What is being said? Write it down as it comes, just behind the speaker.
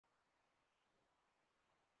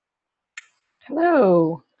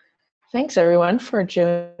Hello. Thanks everyone for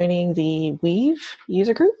joining the Weave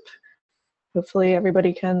user group. Hopefully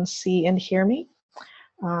everybody can see and hear me.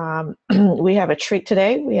 We have a treat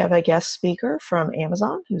today. We have a guest speaker from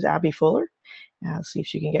Amazon, who's Abby Fuller. See if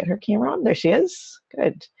she can get her camera on. There she is.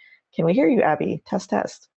 Good. Can we hear you, Abby? Test,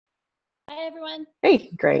 test. Hi, everyone.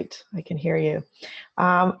 Hey, great. I can hear you.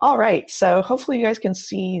 All right. So hopefully you guys can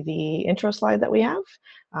see the intro slide that we have.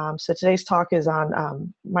 So today's talk is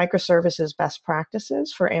on microservices best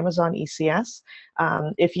practices for Amazon ECS.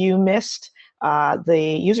 If you missed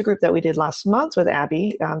the user group that we did last month with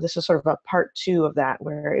Abby, this is sort of a part 2 of that,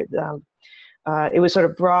 where it was sort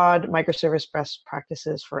of broad microservice best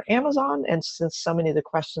practices for Amazon. And since so many of the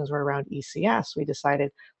questions were around ECS, we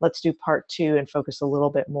decided let's do part 2 and focus a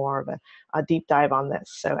little bit more of a deep dive on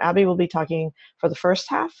this. So Abby will be talking for the first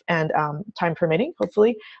half, and time permitting,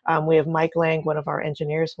 hopefully, we have Mike Lang, one of our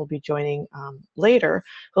engineers, will be joining later,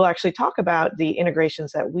 who'll actually talk about the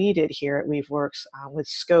integrations that we did here at Weaveworks with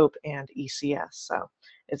Scope and ECS. So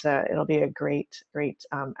it'll be a great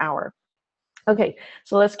hour. Okay,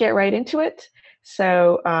 so let's get right into it.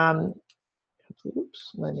 So, oops,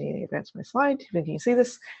 let me advance my slide, if you can see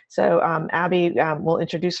this. So Abby will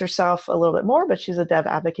introduce herself a little bit more, but she's a dev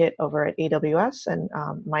advocate over at AWS, and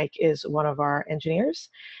Mike is one of our engineers.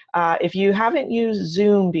 If you haven't used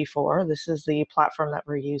Zoom before, this is the platform that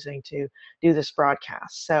we're using to do this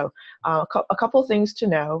broadcast. So a couple things to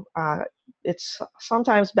know. It's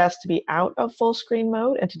sometimes best to be out of full screen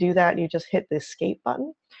mode, and to do that, you just hit the escape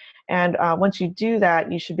button. And once you do that,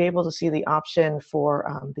 you should be able to see the option for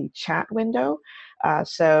the chat window.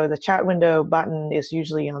 So the chat window button is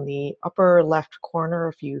usually on the upper left corner.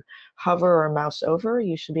 If you hover or mouse over,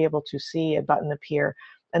 you should be able to see a button appear,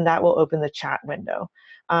 and that will open the chat window.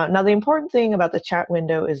 Now, the important thing about the chat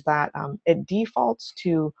window is that it defaults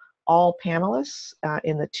to all panelists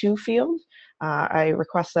in the to field. I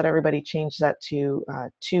request that everybody change that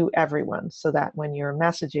to everyone, so that when you're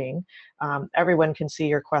messaging, everyone can see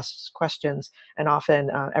your questions, and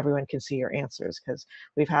often everyone can see your answers, because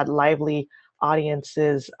we've had lively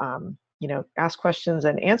audiences ask questions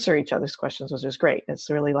and answer each other's questions, which is great.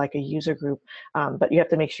 It's really like a user group, but you have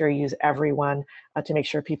to make sure you use everyone to make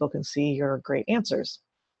sure people can see your great answers.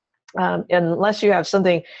 Unless you have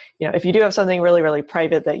something, if you do have something really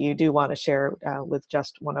private that you do want to share with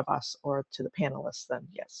just one of us or to the panelists, then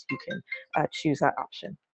yes, you can choose that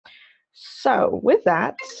option. So with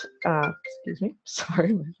that, excuse me,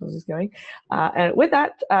 sorry, my phone is going. And with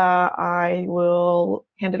that, I will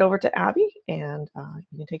hand it over to Abby, and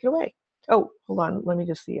you can take it away. Oh, hold on, let me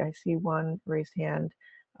just see. I see one raised hand.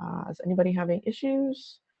 Is anybody having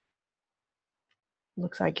issues?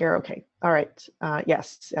 Looks like you're okay. All right.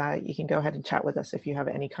 Yes, you can go ahead and chat with us if you have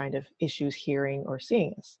any kind of issues hearing or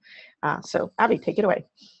seeing us. So Abby, take it away.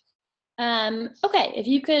 Okay, if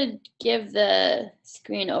you could give the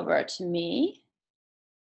screen over to me.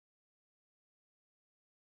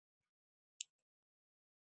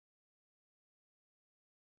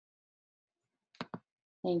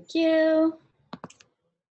 Thank you.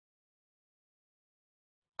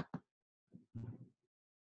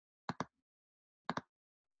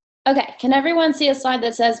 Okay, can everyone see a slide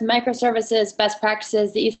that says microservices best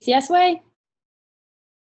practices the ECS way?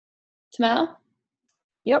 Tomorrow?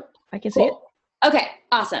 Yep, I can see it. Okay,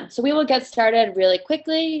 awesome. So we will get started really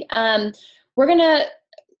quickly. We're gonna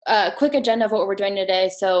quick agenda of what we're doing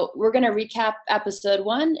today. So we're gonna recap episode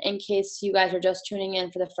 1 in case you guys are just tuning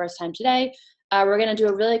in for the first time today. We're gonna do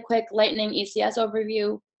a really quick lightning ECS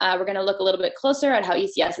overview. We're gonna look a little bit closer at how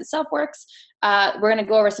ECS itself works. We're gonna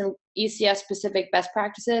go over some ECS specific best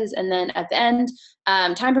practices, and then at the end,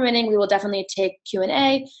 time permitting, we will definitely take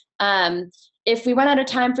Q&A. If we run out of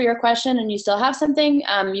time for your question and you still have something,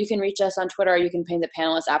 you can reach us on Twitter, or you can ping the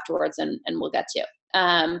panelists afterwards, and we'll get to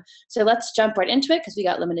you. So let's jump right into it, because we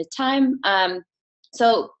got limited time.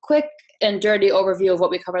 So quick and dirty overview of what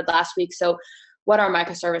we covered last week. So what are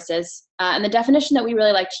microservices? And the definition that we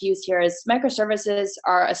really like to use here is microservices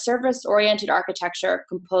are a service-oriented architecture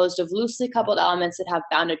composed of loosely coupled elements that have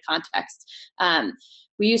bounded context.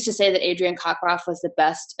 We used to say that Adrian Cockcroft was the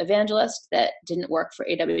best evangelist that didn't work for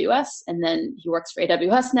AWS, and then he works for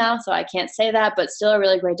AWS now, so I can't say that, but still a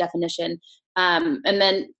really great definition. And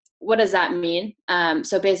then what does that mean?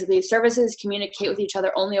 So basically, services communicate with each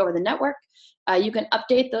other only over the network. You can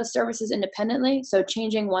update those services independently, so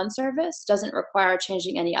changing one service doesn't require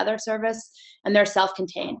changing any other service, and they're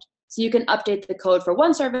self-contained. So you can update the code for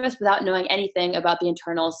one service without knowing anything about the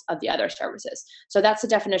internals of the other services. So that's the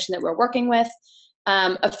definition that we're working with.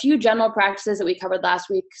 A few general practices that we covered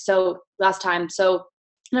last time. So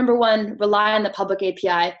number 1, rely on the public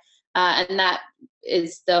API, and that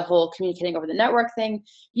is the whole communicating over the network thing.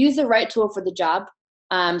 Use the right tool for the job.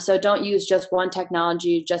 So don't use just one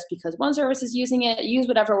technology just because one service is using it. Use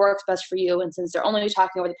whatever works best for you. And since they're only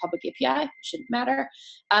talking over the public API, it shouldn't matter.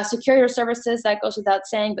 Secure your services, that goes without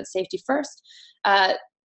saying, but safety first.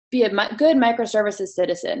 Be a good microservices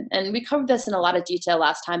citizen. And we covered this in a lot of detail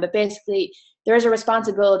last time, but basically there is a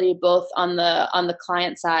responsibility both on the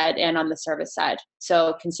client side and on the service side.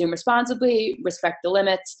 So consume responsibly, respect the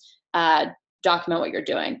limits, document what you're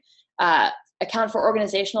doing. Account for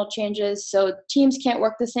organizational changes. So teams can't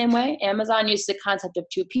work the same way. Amazon uses the concept of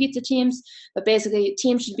 2 pizza teams, but basically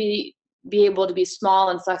teams should be able to be small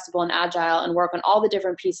and flexible and agile and work on all the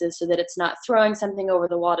different pieces so that it's not throwing something over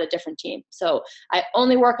the wall to a different team. So I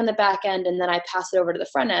only work on the back end and then I pass it over to the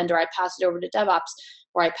front end, or I pass it over to DevOps,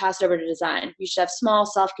 or I pass it over to design. You should have small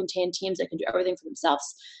self-contained teams that can do everything for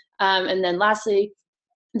themselves. And then lastly,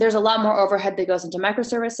 there's a lot more overhead that goes into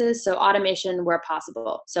microservices, so automation where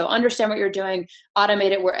possible. So understand what you're doing,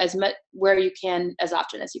 automate it where you can, as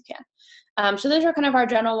often as you can. So those are kind of our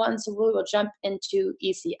general ones. So we will jump into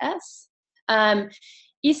ECS.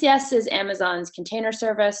 ECS is Amazon's container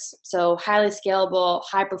service, so highly scalable,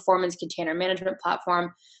 high performance container management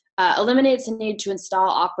platform. Eliminates the need to install,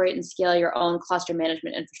 operate, and scale your own cluster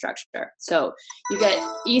management infrastructure. So you get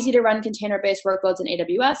easy to run container-based workloads in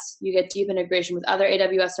AWS. You get deep integration with other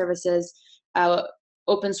AWS services,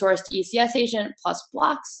 open source ECS agent plus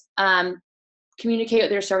blocks. Communicate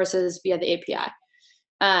with your services via the API.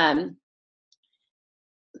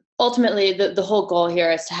 Ultimately, the whole goal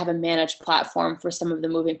here is to have a managed platform for some of the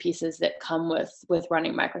moving pieces that come with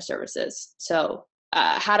running microservices. So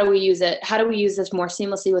how do we use it? How do we use this more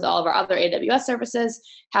seamlessly with all of our other AWS services?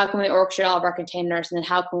 How can we orchestrate all of our containers? And then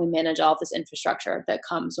how can we manage all of this infrastructure that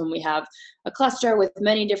comes when we have a cluster with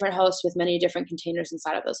many different hosts, with many different containers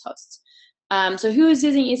inside of those hosts? So who is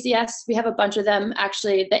using ECS? We have a bunch of them.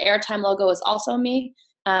 Actually, the Airtime logo is also me.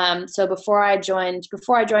 So before I joined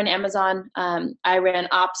Amazon, I ran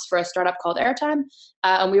ops for a startup called Airtime,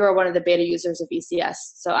 and we were one of the beta users of ECS.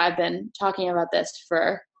 So I've been talking about this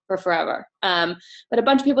for forever. But a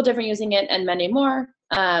bunch of people different using it and many more.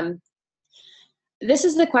 This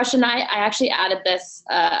is the question. I actually added this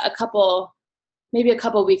maybe a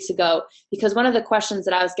couple weeks ago, because one of the questions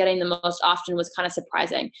that I was getting the most often was kind of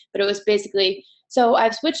surprising, but it was basically, so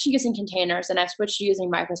I've switched to using containers and I've switched to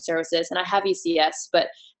using microservices and I have ECS, but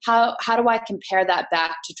how do I compare that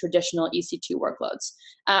back to traditional EC2 workloads?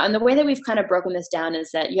 And the way that we've kind of broken this down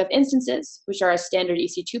is that you have instances, which are standard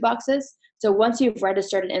EC2 boxes. So once you've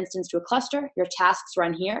registered an instance to a cluster, your tasks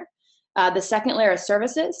run here. The second layer is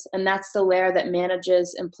services, and that's the layer that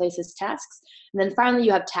manages and places tasks. And then finally,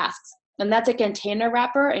 you have tasks. And that's a container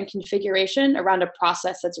wrapper and configuration around a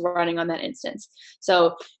process that's running on that instance.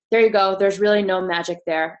 So there you go. There's really no magic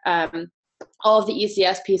there. All of the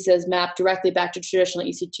ECS pieces map directly back to traditional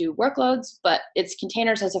EC2 workloads, but it's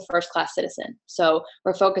containers as a first-class citizen. So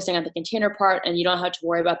we're focusing on the container part, and you don't have to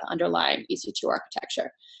worry about the underlying EC2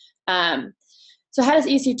 architecture. So how does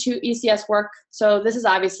ECS work? So this is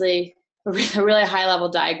obviously a really high-level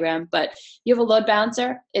diagram, but you have a load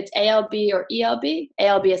balancer. It's ALB or ELB.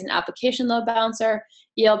 ALB is an application load balancer.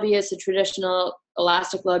 ELB is a traditional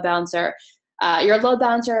elastic load balancer. Your load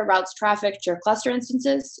balancer routes traffic to your cluster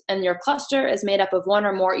instances, and your cluster is made up of one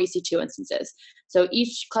or more EC2 instances. So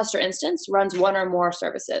each cluster instance runs one or more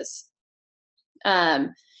services.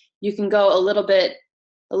 You can go a little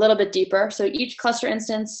bit deeper. So each cluster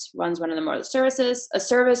instance runs one or more of the services. A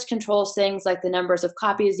service controls things like the numbers of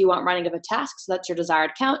copies you want running of a task, so that's your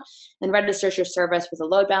desired count, and registers your service with a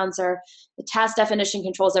load balancer. The task definition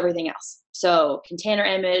controls everything else. So container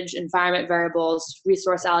image, environment variables,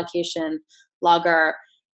 resource allocation, logger,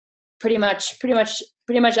 pretty much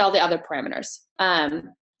all the other parameters.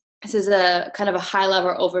 This is a kind of a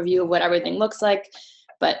high-level overview of what everything looks like,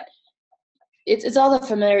 but it's all the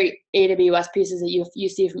familiar AWS pieces that you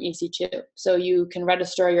see from EC2. So you can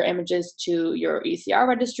register your images to your ECR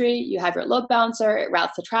registry. You have your load balancer. It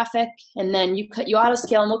routes the traffic, and then you auto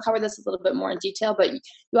scale. And we'll cover this a little bit more in detail, but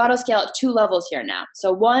you auto scale at 2 levels here now.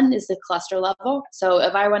 So one is the cluster level. So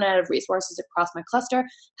if I run out of resources across my cluster,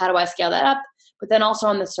 how do I scale that up? But then also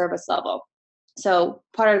on the service level. So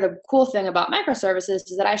part of the cool thing about microservices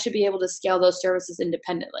is that I should be able to scale those services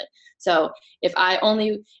independently. So if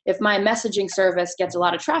my messaging service gets a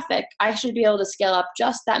lot of traffic, I should be able to scale up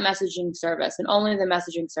just that messaging service and only the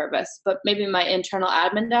messaging service. But maybe my internal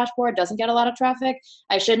admin dashboard doesn't get a lot of traffic.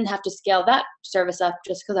 I shouldn't have to scale that service up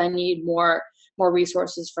just because I need more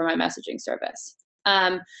resources for my messaging service.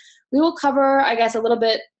 We will cover, I guess,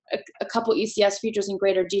 a couple ECS features in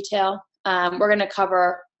greater detail. We're going to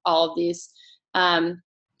cover all of these.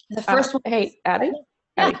 The first one. Hey, Addie.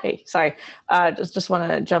 Yeah. Addie, hey, sorry. Just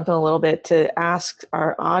want to jump in a little bit to ask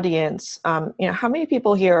our audience, how many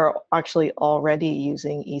people here are actually already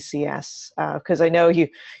using ECS? Because I know you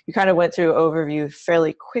kind of went through overview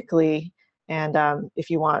fairly quickly, and if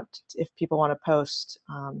people want to post,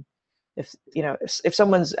 if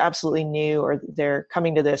someone's absolutely new or they're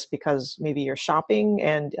coming to this because maybe you're shopping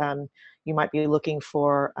and you might be looking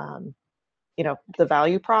for the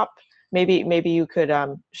value prop, maybe you could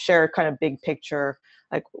share kind of big picture,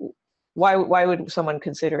 like why would someone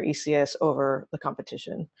consider ECS over the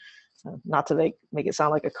competition? Not to make it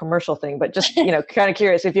sound like a commercial thing, but just kind of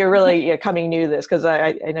curious if you're really coming new to this, because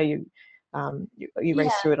I know you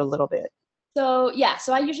raced through it a little bit. So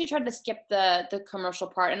so I usually try to skip the commercial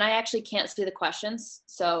part, and I actually can't see the questions,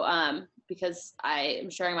 so because I am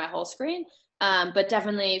sharing my whole screen. But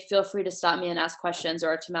definitely feel free to stop me and ask questions,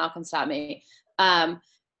 or Tamal can stop me.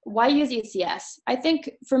 Why use ECS? I think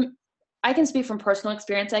I can speak from personal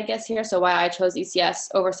experience, I guess, here. So why I chose ECS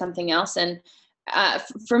over something else. And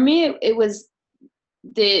for me, it was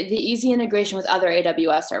the easy integration with other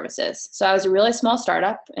AWS services. So I was a really small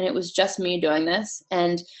startup, and it was just me doing this.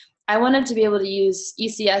 And I wanted to be able to use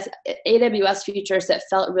ECS, AWS features that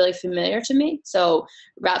felt really familiar to me. So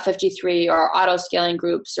Route 53 or auto scaling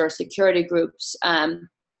groups or security groups.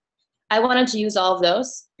 I wanted to use all of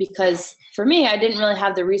those because for me, I didn't really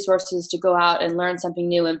have the resources to go out and learn something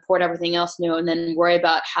new and port everything else new and then worry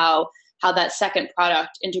about how that second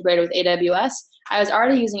product integrated with AWS. I was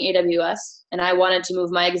already using AWS, and I wanted to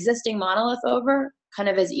move my existing monolith over kind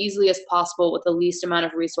of as easily as possible with the least amount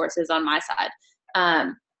of resources on my side.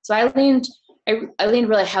 So I leaned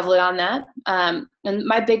really heavily on that. And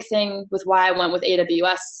my big thing with why I went with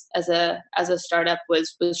AWS as a startup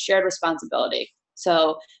was shared responsibility.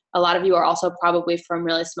 So a lot of you are also probably from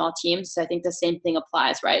really small teams. So I think the same thing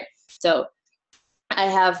applies, right? So I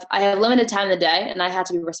have limited time in the day, and I had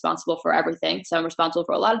to be responsible for everything. So I'm responsible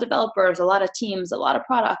for a lot of developers, a lot of teams, a lot of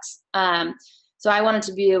products. So I wanted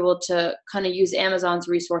to be able to kind of use Amazon's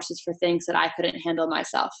resources for things that I couldn't handle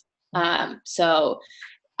myself. So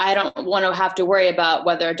I don't want to have to worry about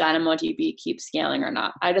whether DynamoDB keeps scaling or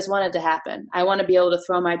not. I just want it to happen. I want to be able to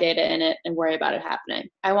throw my data in it and worry about it happening.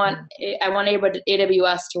 I want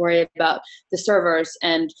AWS to worry about the servers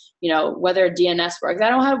and whether DNS works. I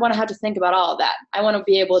don't want to have to think about all of that. I want to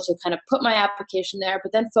be able to kind of put my application there,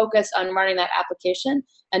 but then focus on running that application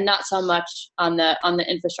and not so much on the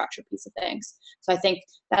infrastructure piece of things. So I think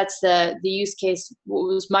that's the use case.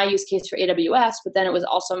 Was my use case for AWS, but then it was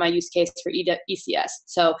also my use case for ECS.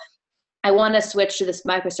 So I want to switch to this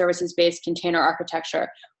microservices-based container architecture.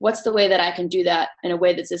 What's the way that I can do that in a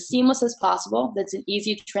way that's as seamless as possible, that's an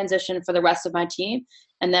easy transition for the rest of my team,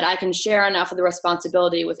 and that I can share enough of the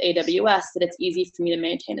responsibility with AWS that it's easy for me to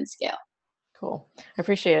maintain and scale? Cool. I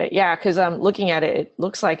appreciate it. Yeah, because looking at it, it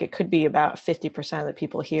looks like it could be about 50% of the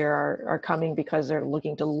people here are coming because they're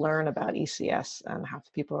looking to learn about ECS, and half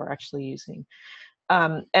the people are actually using.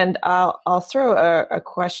 And I'll throw a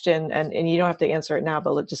question, and you don't have to answer it now,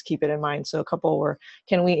 but just keep it in mind. So a couple were,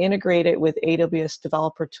 can we integrate it with AWS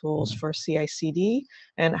developer tools for CI/CD?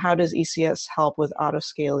 And how does ECS help with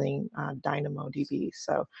auto-scaling DynamoDB?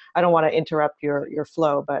 So I don't want to interrupt your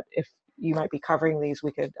flow, but if you might be covering these,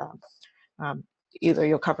 we could either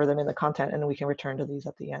you'll cover them in the content and we can return to these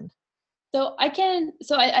at the end. So I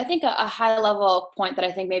think a high level point that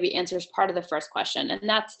I think maybe answers part of the first question, and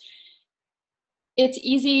that's, it's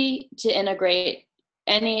easy to integrate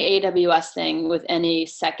any AWS thing with any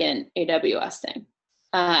second AWS thing.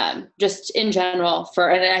 Just in general,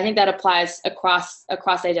 and I think that applies across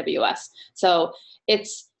AWS. So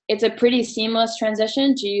it's a pretty seamless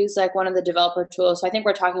transition to use like one of the developer tools. So I think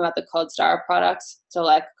we're talking about the CodeStar products. So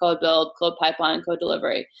like Code Build, Code Pipeline, Code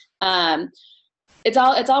Delivery. It's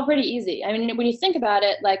all pretty easy. I mean, when you think about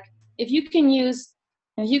it, like if you can use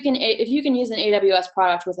an AWS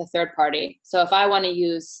product with a third party. So if I want to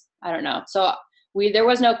use, I don't know. So there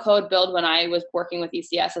was no Code Build when I was working with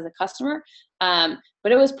ECS as a customer,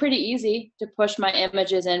 but it was pretty easy to push my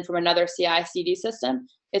images in from another CI/CD system.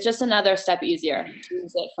 It's just another step easier to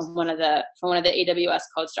use it from one of the AWS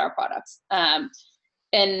CodeStar products.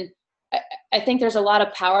 And I think there's a lot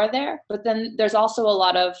of power there, but then there's also a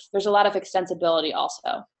lot of extensibility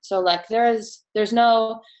also. So like there's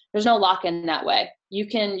no lock-in that way. You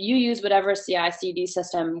use whatever CI/CD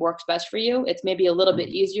system works best for you. It's maybe a little bit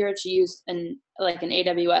easier to use an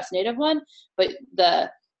AWS native one, but the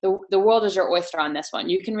world is your oyster on this one.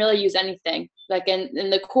 You can really use anything. Like and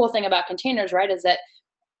the cool thing about containers, right, is that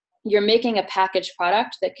you're making a packaged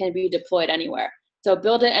product that can be deployed anywhere. So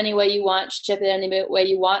build it any way you want, ship it any way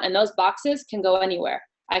you want, and those boxes can go anywhere.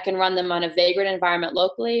 I can run them on a Vagrant environment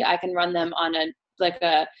locally. I can run them on a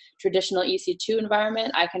traditional EC2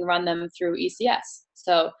 environment. I can run them through ECS.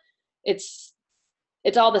 So it's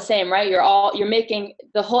all the same, right? You're making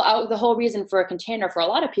the whole reason for a container for a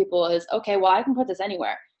lot of people is, okay, well, I can put this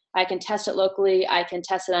anywhere. I can test it locally. I can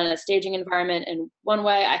test it on a staging environment in one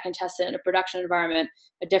way. I can test it in a production environment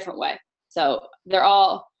a different way. So they're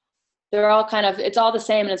all kind of, it's all the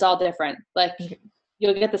same and it's all different. Like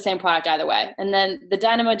you'll get the same product either way. And then the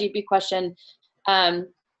DynamoDB question,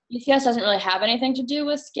 ECS doesn't really have anything to do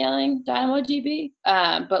with scaling DynamoDB,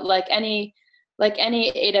 but like any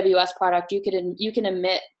AWS product, you can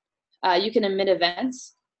emit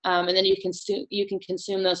events, and then you can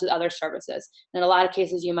consume those with other services. In a lot of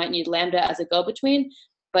cases, you might need Lambda as a go-between,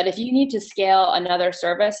 but if you need to scale another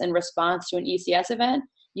service in response to an ECS event,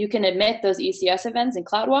 you can emit those ECS events in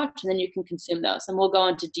CloudWatch, and then you can consume those. And we'll go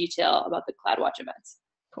into detail about the CloudWatch events.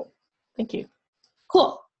 Cool. Thank you.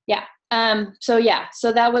 Cool. Yeah.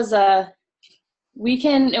 So that was we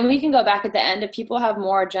can go back at the end. If people have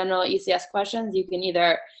more general ECS questions, you can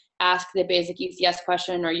either ask the basic ECS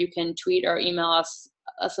question, or you can tweet or email us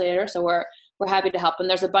later. So we're happy to help. And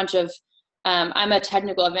there's a bunch of I'm a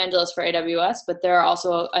technical evangelist for AWS, but there are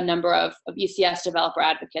also a number of ECS developer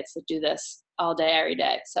advocates that do this all day, every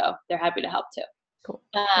day. So they're happy to help too. Cool.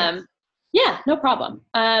 Yeah, no problem.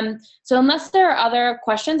 So unless there are other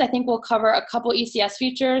questions, I think we'll cover a couple ECS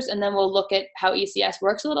features, and then we'll look at how ECS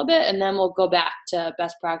works a little bit, and then we'll go back to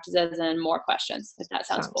best practices and more questions, if that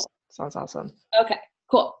sounds cool. Sounds awesome. Okay,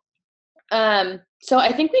 cool. So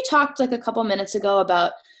I think we talked like a couple minutes ago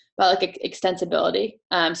about like extensibility.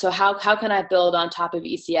 So how can I build on top of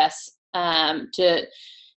ECS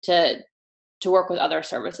to work with other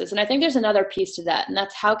services? And I think there's another piece to that, and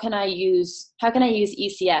that's how can I use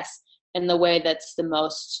ECS in the way that's the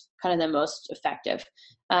most effective.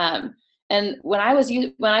 And when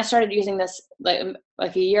I started using this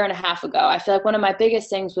like a year and a half ago, I feel like one of my biggest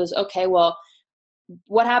things was, okay, well,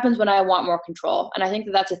 what happens when I want more control? And I think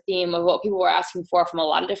that's a theme of what people were asking for from a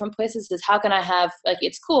lot of different places, is how can I have, like,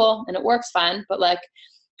 it's cool and it works fine, but like,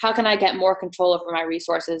 how can I get more control over my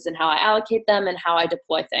resources and how I allocate them and how I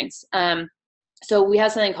deploy things? So we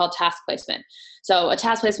have something called task placement. So a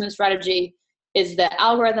task placement strategy is the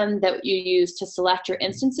algorithm that you use to select your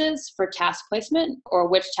instances for task placement or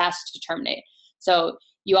which tasks to terminate. So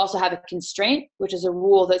you also have a constraint, which is a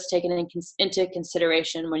rule that's taken into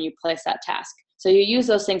consideration when you place that task. So you use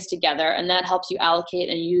those things together, and that helps you allocate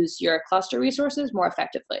and use your cluster resources more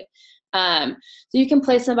effectively. So you can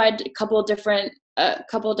place them by a couple of different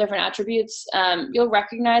attributes. You'll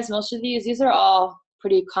recognize most of these. These are all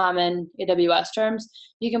pretty common AWS terms.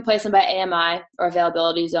 You can place them by AMI, or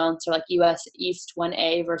availability zone, so like US East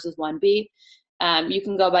 1A versus 1B. You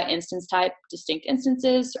can go by instance type, distinct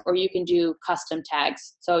instances, or you can do custom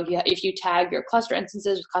tags. So if you tag your cluster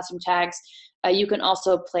instances with custom tags, you can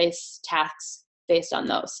also place tasks based on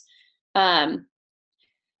those.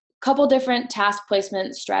 Couple different task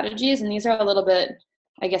placement strategies, and these are a little bit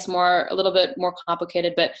more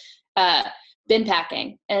complicated, but bin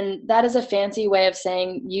packing. And that is a fancy way of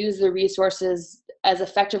saying use the resources as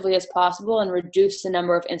effectively as possible and reduce the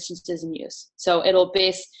number of instances in use. So it'll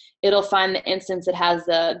find the instance that has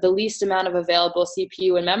the least amount of available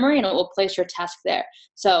CPU and memory, and it will place your task there.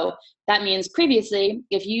 So that means previously,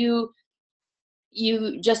 if you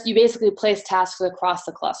basically place tasks across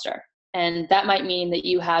the cluster. And that might mean that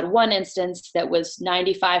you had one instance that was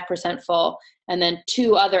 95% full, and then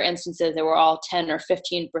two other instances that were all 10 or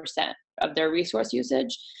 15% of their resource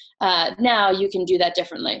usage. Now you can do that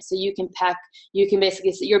differently. So you're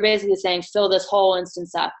basically saying fill this whole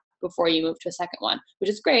instance up before you move to a second one, which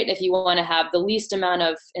is great if you want to have the least amount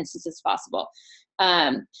of instances possible.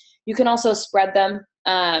 You can also spread them.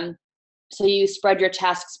 So you spread your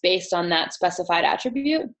tasks based on that specified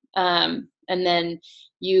attribute. And then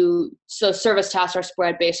service tasks are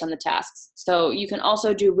spread based on the tasks. So you can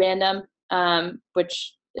also do random,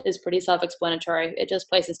 which is pretty self-explanatory. It just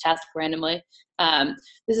places tasks randomly.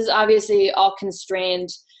 This is obviously all constrained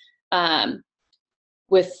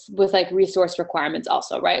with like resource requirements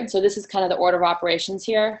also, right? So this is kind of the order of operations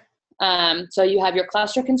here. So you have your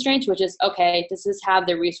cluster constraints, which is, okay, does this have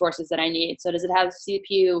the resources that I need? So does it have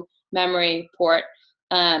CPU, memory, port?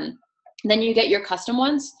 Then you get your custom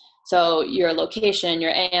ones. So your location,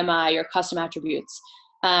 your AMI, your custom attributes.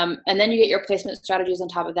 And then you get your placement strategies on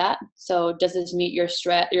top of that. So does this meet your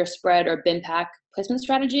spread or bin pack placement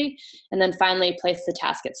strategy? And then finally place the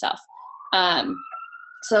task itself.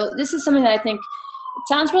 So this is something that I think it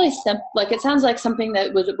sounds really simple. Like, it sounds like something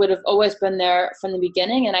that would have always been there from the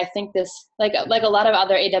beginning. And I think this, like a lot of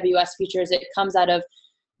other AWS features, it comes out of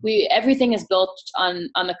everything is built on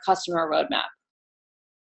the customer roadmap.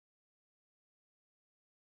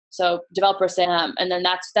 So developers say, and then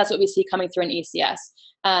that's what we see coming through in ECS.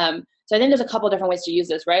 So I think there's a couple different ways to use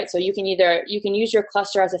this, right? So you can use your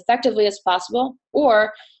cluster as effectively as possible,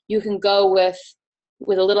 or you can go with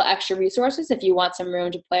a little extra resources if you want some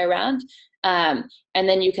room to play around. And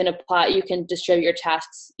then you can distribute your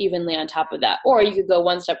tasks evenly on top of that. Or you could go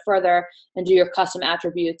one step further and do your custom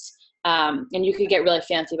attributes, and you could get really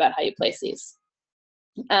fancy about how you place these.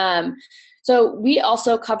 So we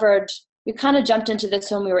also we kind of jumped into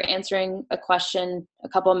this when we were answering a question a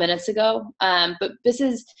couple of minutes ago, but this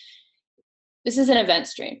is an event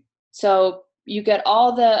stream. So you get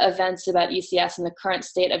all the events about ECS and the current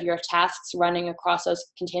state of your tasks running across those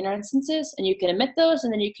container instances, and you can emit those,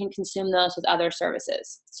 and then you can consume those with other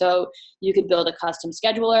services. So you could build a custom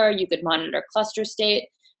scheduler, you could monitor cluster state,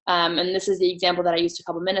 and this is the example that I used a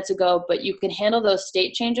couple minutes ago, but you can handle those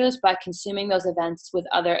state changes by consuming those events with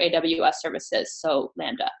other AWS services, so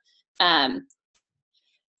Lambda.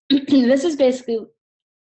 This is basically,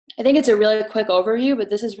 I think it's a really quick overview,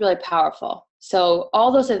 but this is really powerful. So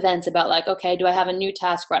all those events about like, okay, do I have a new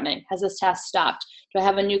task running? Has this task stopped? Do I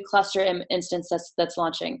have a new cluster instance that's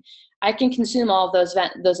launching? I can consume all of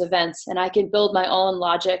those events, and I can build my own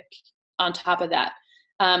logic on top of that.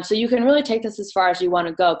 So you can really take this as far as you want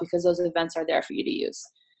to go because those events are there for you to use.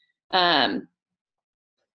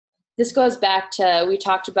 This goes back to, we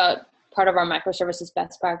talked about part of our microservices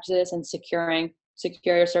best practices and secure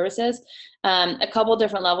your services. A couple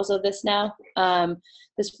different levels of this now.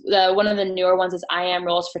 One of the newer ones is IAM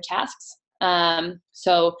roles for tasks.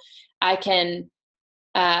 So I can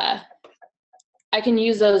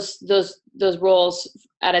use those roles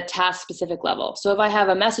at a task specific level. So if I have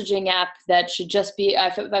a messaging app that should just be,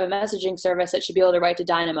 if I have a messaging service that should be able to write to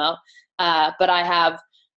Dynamo, but I have,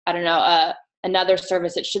 I don't know, another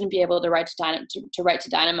service that shouldn't be able to write to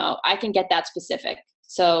Dynamo, I can get that specific.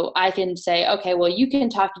 So I can say, okay, well, you can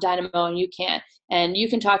talk to Dynamo and you can't, and you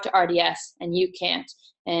can talk to RDS and you can't,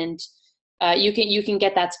 and you can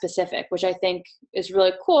get that specific, which I think is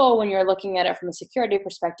really cool when you're looking at it from a security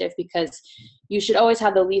perspective, because you should always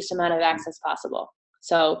have the least amount of access possible.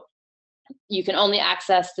 So you can only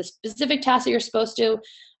access the specific task that you're supposed to.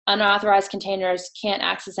 Unauthorized containers can't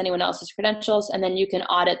access anyone else's credentials, and then you can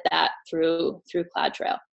audit that through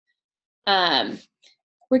CloudTrail.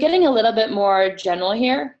 We're getting a little bit more general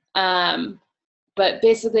here, but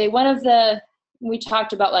basically we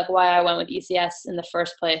talked about like why I went with ECS in the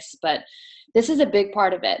first place, but this is a big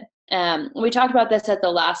part of it. We talked about this at the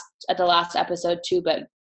last episode too, but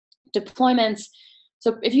deployments.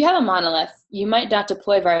 So if you have a monolith, you might not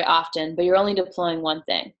deploy very often, but you're only deploying one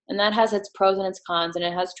thing. And that has its pros and its cons, and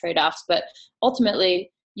it has trade-offs, but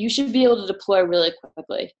ultimately you should be able to deploy really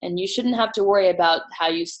quickly, and you shouldn't have to worry about how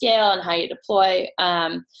you scale and how you deploy.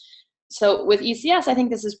 So with ECS, I think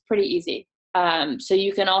this is pretty easy. So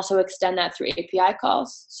you can also extend that through API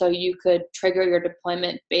calls. So you could trigger your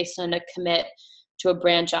deployment based on a commit to a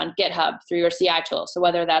branch on GitHub through your CI tool. So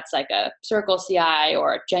whether that's like a Circle CI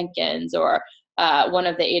or Jenkins or one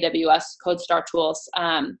of the AWS CodeStar tools,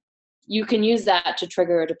 you can use that to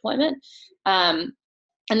trigger a deployment.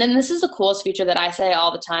 And then this is the coolest feature that I say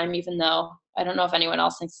all the time, even though I don't know if anyone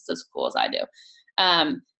else thinks it's as cool as I do.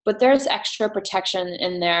 But there's extra protection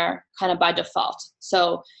in there kind of by default.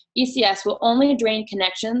 So ECS will only drain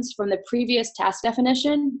connections from the previous task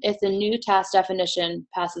definition if the new task definition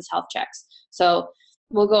passes health checks. So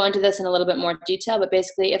we'll go into this in a little bit more detail, but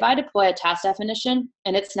basically if I deploy a task definition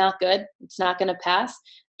and it's not good, it's not going to pass,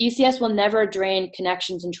 ECS will never drain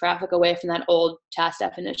connections and traffic away from that old task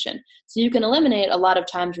definition. So you can eliminate a lot of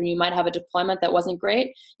times when you might have a deployment that wasn't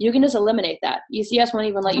great, you can just eliminate that. ECS won't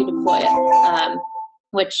even let you deploy it,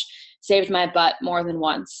 which saved my butt more than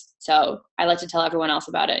once. So I like to tell everyone else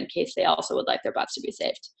about it in case they also would like their butts to be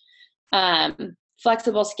saved.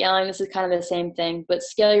 Flexible scaling, this is kind of the same thing, but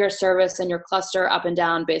scale your service and your cluster up and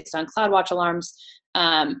down based on CloudWatch alarms.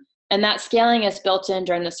 And that scaling is built in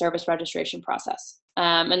during the service registration process.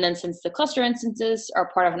 And then since the cluster instances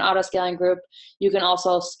are part of an auto-scaling group, you can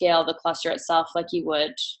also scale the cluster itself like you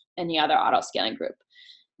would any other auto-scaling group.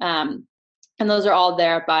 And those are all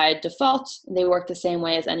there by default. They work the same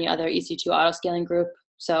way as any other EC2 auto-scaling group.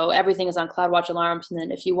 So everything is on CloudWatch alarms. And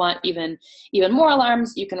then if you want even more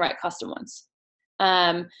alarms, you can write custom ones.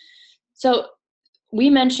 So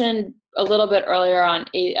we mentioned a little bit earlier on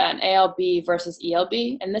ALB versus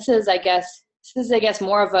ELB. And this is, I guess,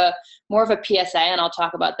 more of a PSA, and I'll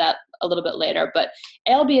talk about that a little bit later. But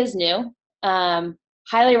ALB is new.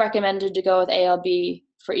 Highly recommended to go with ALB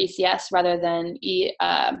for ECS rather than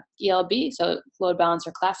ELB, so Load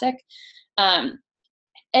Balancer Classic.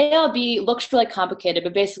 ALB looks really complicated,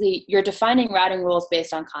 but basically you're defining routing rules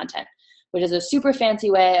based on content, which is a super fancy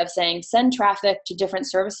way of saying send traffic to different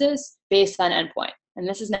services based on endpoint. And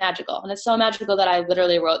this is magical. And it's so magical that I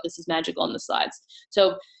literally wrote this is magical in the slides.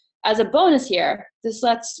 So as a bonus here,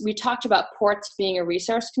 we talked about ports being a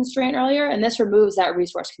resource constraint earlier, and this removes that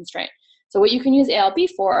resource constraint. So what you can use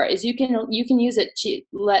ALB for is you can use it to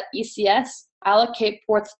let ECS allocate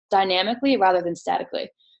ports dynamically rather than statically.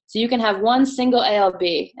 So you can have one single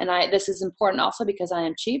ALB, and this is important also because I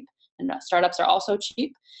am cheap, and startups are also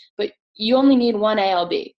cheap, but you only need one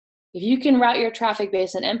ALB. If you can route your traffic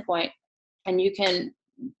based on endpoint, and you can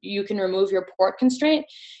remove your port constraint,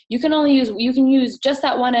 you can use just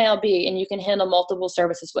that one ALB, and you can handle multiple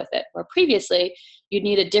services with it. Where previously you'd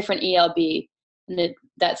need a different ELB and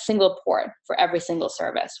that single port for every single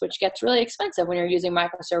service, which gets really expensive when you're using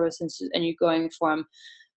microservices and you're going from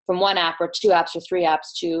one app or two apps or three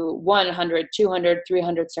apps to 100, 200,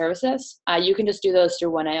 300 services. You can just do those through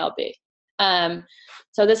one ALB.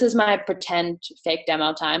 So this is my pretend fake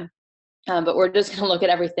demo time, but we're just going to look at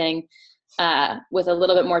everything with a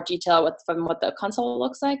little bit more detail from what the console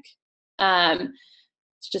looks like,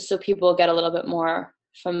 just so people get a little bit more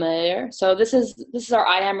familiar. So this is our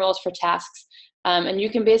IAM roles for tasks, and you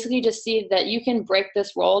can basically just see that you can break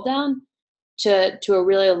this role down to a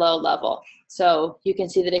really low level. So you can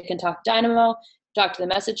see that it can talk Dynamo, talk to the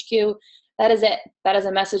message queue. That is it. That is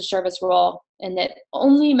a message service role, and that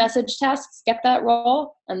only message tasks get that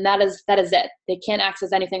role, and that is it. They can't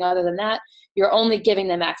access anything other than that. You're only giving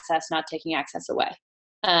them access, not taking access away.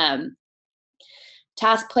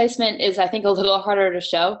 Task placement is, I think, a little harder to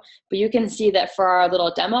show, but you can see that for our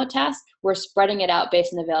little demo task, we're spreading it out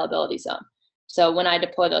based on the availability zone. So when I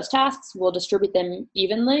deploy those tasks, we'll distribute them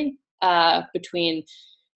evenly between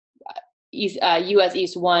US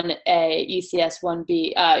East 1A, ECS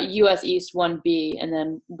 1B, US East 1B, and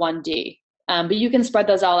then 1D. But you can spread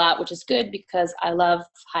those all out, which is good because I love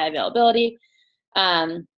high availability.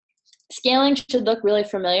 Scaling should look really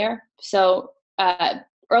familiar. So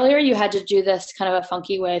earlier you had to do this kind of a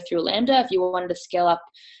funky way through Lambda if you wanted to scale up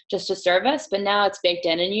just a service, but now it's baked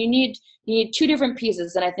in, and you need two different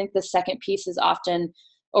pieces. And I think the second piece is often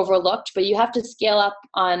overlooked, but you have to scale up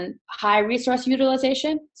on high resource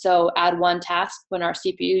utilization. So add one task when our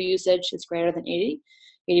CPU usage is greater than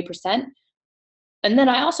 80%. And then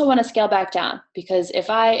I also want to scale back down, because if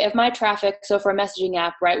my traffic, so for a messaging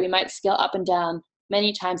app, right, we might scale up and down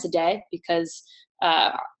many times a day because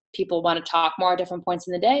people want to talk more at different points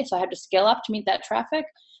in the day. So I have to scale up to meet that traffic,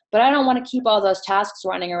 but I don't want to keep all those tasks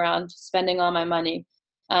running around spending all my money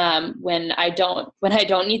when I don't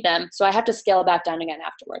need them. So I have to scale back down again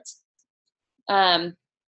afterwards.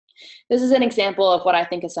 This is an example of what I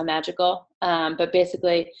think is so magical, but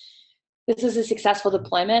basically this is a successful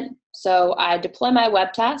deployment. So I deploy my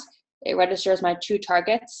web task. It registers my two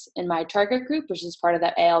targets in my target group, which is part of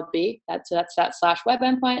that ALB. That's that /web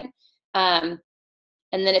endpoint.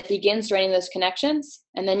 And then it begins draining those connections.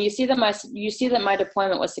 And then you see that my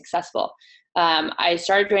deployment was successful. I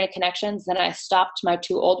started draining connections, then I stopped my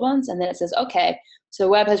two old ones, and then it says, okay, so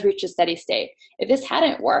web has reached a steady state. If this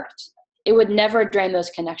hadn't worked, it would never drain those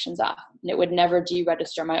connections off, and it would never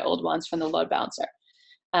deregister my old ones from the load balancer.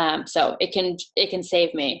 So it can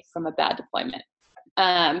save me from a bad deployment.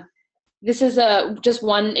 This is just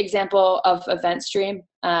one example of event stream.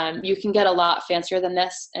 You can get a lot fancier than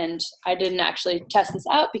this, and I didn't actually test this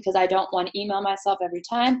out because I don't want to email myself every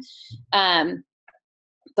time.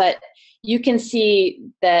 But you can see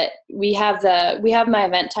that we have my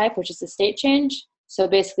event type, which is the state change. So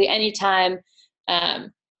basically, anytime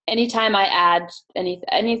I add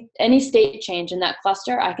any state change in that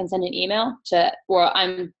cluster, I can send an email or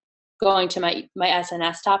I'm going to my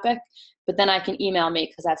SNS topic, but then I can email me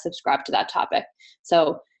because I've subscribed to that topic.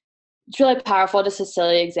 So it's really powerful, just a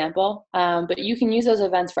silly example, but you can use those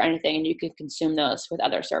events for anything, and you can consume those with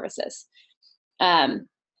other services.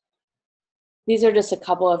 These are just a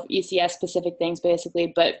couple of ECS specific things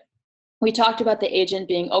basically, but we talked about the agent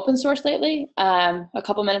being open source lately a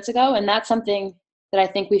couple minutes ago, and that's something that I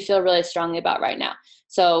think we feel really strongly about right now.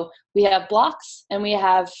 So we have blocks and we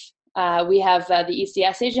have the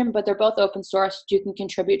ECS agent, but they're both open source. You can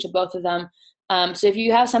contribute to both of them. So if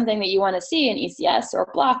you have something that you want to see in ECS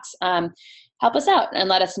or blocks, help us out and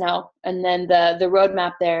let us know. And then the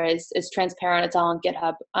roadmap there is transparent. It's all on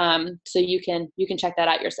GitHub, so you can check that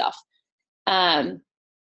out yourself.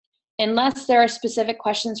 Unless there are specific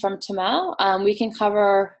questions from Tamal, we can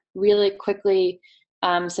cover really quickly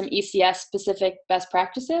some ECS specific best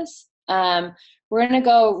practices. We're going to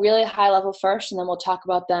go really high level first, and then we'll talk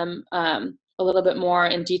about them a little bit more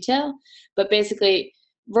in detail. But basically,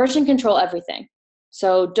 version control everything.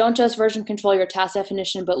 So don't just version control your task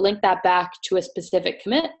definition, but link that back to a specific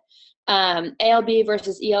commit. ALB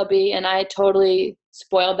versus ELB, and I totally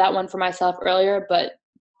spoiled that one for myself earlier, but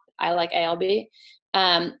I like ALB.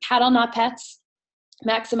 Cattle, not pets.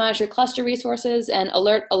 Maximize your cluster resources, and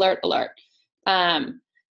alert, alert, alert.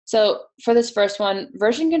 So for this first one,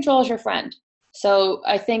 version control is your friend. So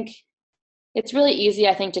I think it's really easy,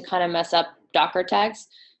 I think, to kind of mess up Docker tags,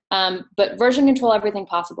 but version control everything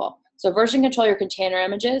possible. So version control your container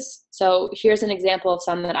images. So here's an example of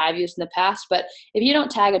some that I've used in the past, but if you don't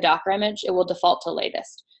tag a Docker image, it will default to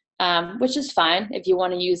latest, which is fine if you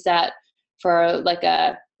want to use that for like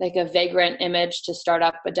a vagrant image to start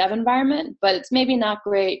up a dev environment, but it's maybe not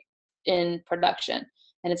great in production.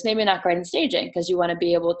 And it's maybe not great in staging because you want to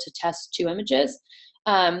be able to test 2 images.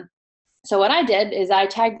 So what I did is I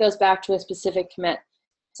tagged those back to a specific commit.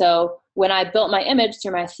 So when I built my image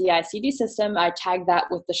through my CI/CD system, I tagged that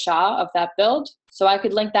with the SHA of that build. So I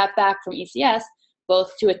could link that back from ECS,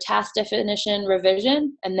 both to a task definition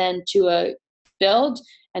revision and then to a build,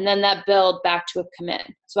 and then that build back to a commit.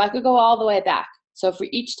 So I could go all the way back. So for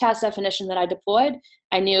each task definition that I deployed,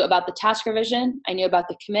 I knew about the task revision, I knew about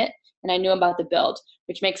the commit, and I knew about the build,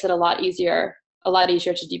 which makes it a lot easier to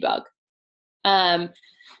debug.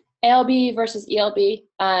 ALB versus ELB.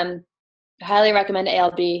 Highly recommend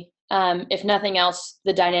ALB. If nothing else,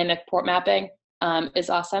 the dynamic port mapping is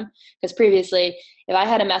awesome, because previously, if I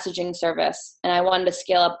had a messaging service and I wanted to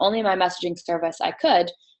scale up only my messaging service, I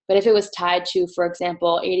could, but if it was tied to, for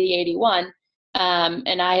example, 8081,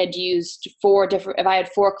 and I had used if I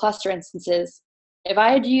had 4 cluster instances, if I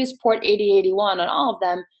had used port 8081 on all of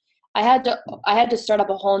them, I had to start up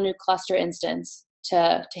a whole new cluster instance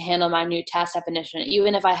to handle my new task definition,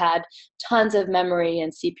 even if I had tons of memory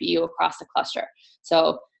and CPU across the cluster.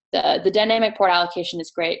 So the dynamic port allocation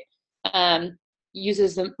is great,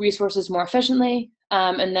 uses the resources more efficiently,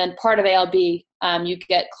 and then part of ALB, you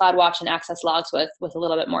get CloudWatch and access logs with a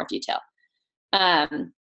little bit more detail.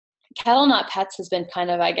 Cattle, not pets has been kind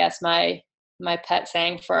of, I guess, my pet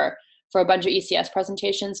saying for a bunch of ECS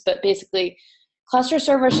presentations, but basically cluster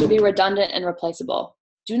servers should be redundant and replaceable.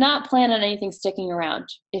 Do not plan on anything sticking around.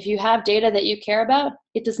 If you have data that you care about,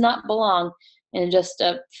 it does not belong in just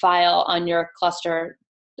a file on your cluster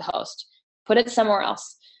host. Put it somewhere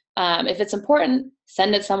else. If it's important,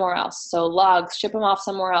 send it somewhere else. So logs, ship them off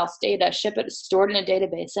somewhere else. Data, ship it, stored in a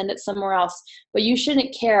database, send it somewhere else. But you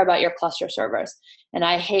shouldn't care about your cluster servers. And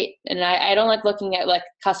I don't like looking at like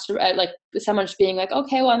someone just being like,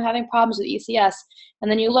 okay, well, I'm having problems with ECS.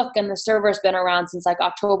 And then you look and the server's been around since like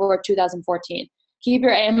October of 2014. Keep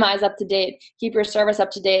your AMIs up to date, keep your service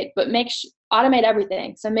up to date, but automate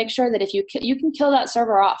everything. So make sure that if you can kill that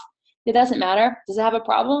server off. It doesn't matter. Does it have a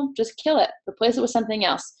problem? Just kill it. Replace it with something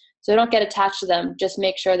else. So don't get attached to them. Just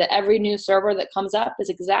make sure that every new server that comes up is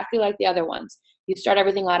exactly like the other ones. You start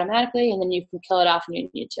everything automatically, and then you can kill it off when you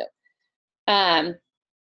need to.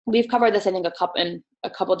 We've covered this, I think, in a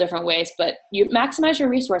couple different ways, but you maximize your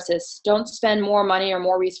resources. Don't spend more money or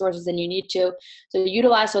more resources than you need to. So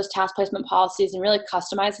utilize those task placement policies and really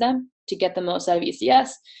customize them to get the most out of ECS.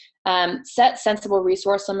 Set sensible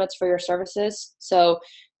resource limits for your services. So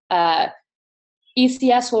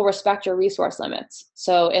ECS will respect your resource limits.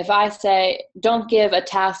 So if I say, don't give a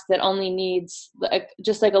task that only needs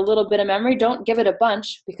just like a little bit of memory, don't give it a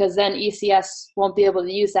bunch, because then ECS won't be able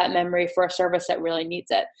to use that memory for a service that really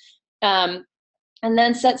needs it. And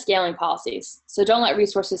then set scaling policies. So don't let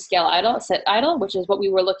resources scale idle. Set idle, which is what we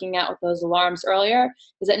were looking at with those alarms earlier,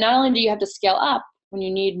 is that not only do you have to scale up when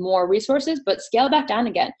you need more resources, but scale back down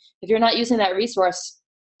again. If you're not using that resource,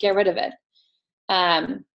 get rid of it.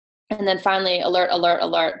 And then finally, alert, alert,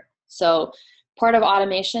 alert. So part of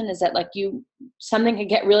automation is that something could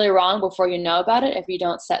get really wrong before you know about it if you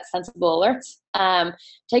don't set sensible alerts.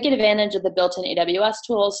 Take advantage of the built-in AWS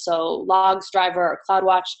tools, so Logs, Driver, or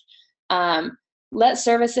CloudWatch. Let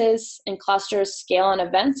services and clusters scale on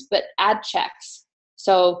events, but add checks.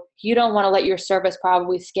 So you don't want to let your service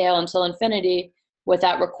probably scale until infinity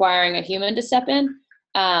without requiring a human to step in.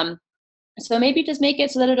 So maybe just make it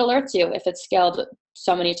so that it alerts you if it's scaled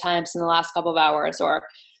so many times in the last couple of hours, or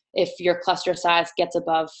if your cluster size gets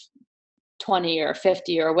above 20 or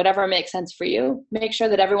 50 or whatever makes sense for you. Make sure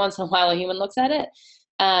that every once in a while a human looks at it.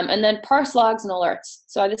 And then parse logs and alerts.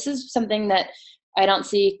 So this is something that I don't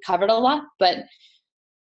see covered a lot, but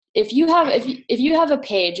if you have a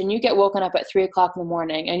page and you get woken up at 3 o'clock in the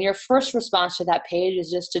morning and your first response to that page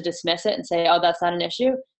is just to dismiss it and say, oh, that's not an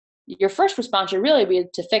issue, your first response should really be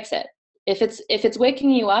to fix it. If it's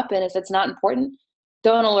waking you up and if it's not important,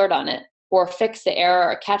 don't alert on it, or fix the error,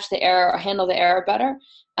 or catch the error, or handle the error better.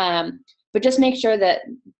 But just make sure that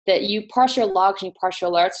you parse your logs and you parse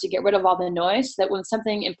your alerts to get rid of all the noise, so that when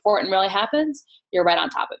something important really happens, you're right on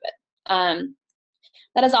top of it.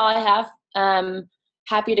 That is all I have.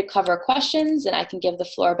 Happy to cover questions, and I can give the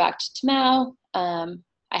floor back to Tamao. I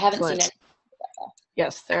haven't seen it.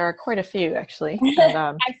 Yes, there are quite a few actually. And,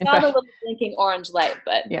 I saw the little blinking orange light,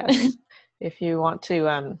 but yes, if you want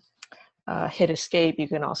to hit escape, you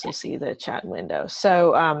can also see the chat window.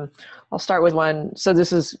 So I'll start with one. So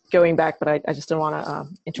this is going back, but I just don't want to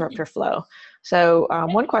interrupt your flow. So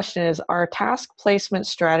one question is, are task placement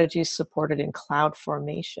strategies supported in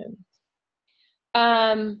CloudFormation?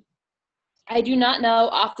 I do not know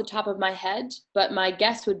off the top of my head, but my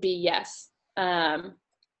guess would be yes.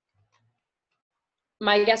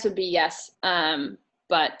 My guess would be yes,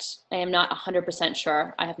 but I am not 100%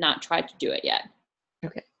 sure. I have not tried to do it yet.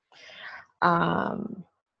 Okay.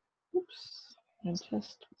 Oops, I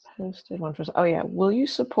just posted one for, oh yeah, will you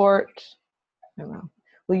support, I don't know,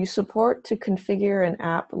 will you support to configure an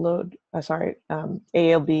app load,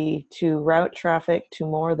 ALB to route traffic to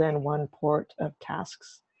more than one port of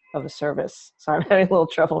tasks of a service? Sorry, I'm having a little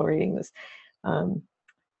trouble reading this. Do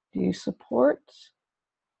you support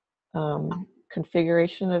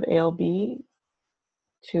configuration of ALB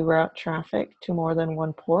to route traffic to more than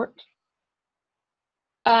one port?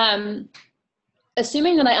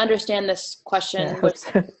 Assuming that I understand this question, Yeah, which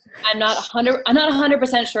I'm not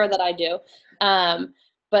 100% sure that I do,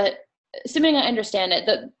 but assuming I understand it,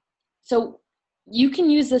 so you can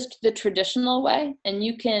use this the traditional way, and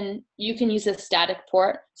you can use a static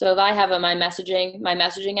port. So if I have my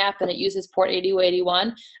messaging app and it uses port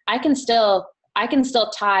 8081, I can still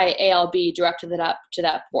tie ALB directed up to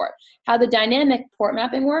that port. How the dynamic port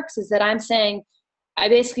mapping works is that I'm saying I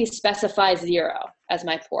basically specify 0 as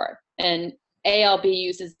my port, and ALB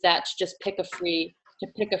uses that to just pick a free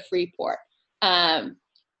port.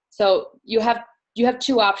 So you have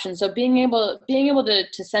two options. So being able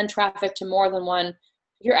to send traffic to more than one.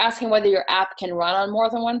 You're asking whether your app can run on more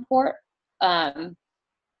than one port. I'm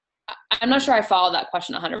not sure I follow that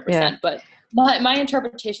question 100%, yeah. But my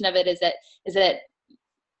interpretation of it is that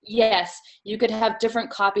yes, you could have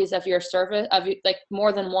different copies of your service, of like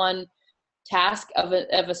more than one task of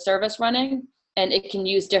a service running, and it can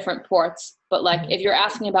use different ports. But like if you're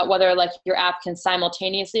asking about whether like your app can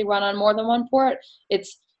simultaneously run on more than one port,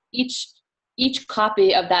 it's each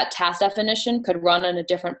copy of that task definition could run on a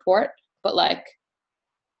different port. But like,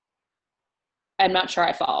 I'm not sure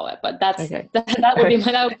I follow it, but that would be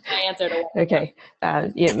my answer to it. Okay,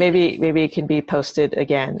 yeah, maybe it can be posted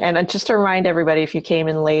again. And just to remind everybody, if you came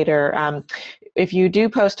in later, if you do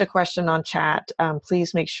post a question on chat,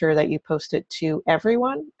 please make sure that you post it to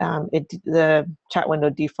everyone. The chat window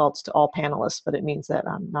defaults to all panelists, but it means that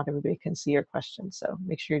not everybody can see your question, so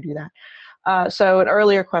make sure you do that. So an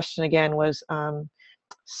earlier question again was,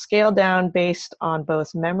 scale down based on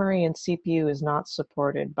both memory and CPU is not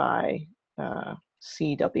supported by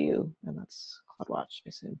CW, and that's CloudWatch, I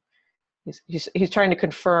assume. He's trying to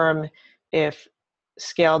confirm if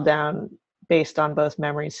scale down based on both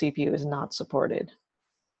memory and CPU is not supported.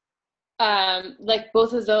 Like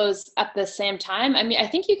both of those at the same time? I mean, I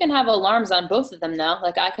think you can have alarms on both of them now.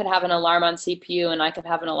 Like I could have an alarm on CPU and I could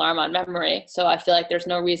have an alarm on memory. So I feel like there's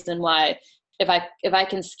no reason why, if I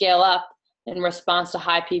can scale up in response to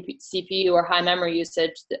high CPU or high memory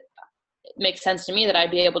usage, it makes sense to me that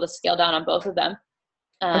I'd be able to scale down on both of them.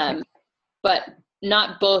 Okay. But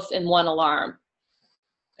not both in one alarm.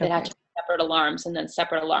 They'd have to be separate alarms and then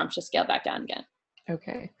separate alarms to scale back down again.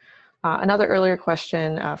 Okay. Another earlier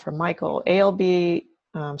question from Michael. ALB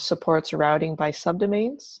supports routing by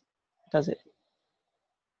subdomains? Does it?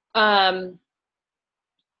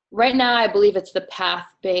 Right now, I believe it's the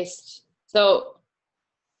path-based. So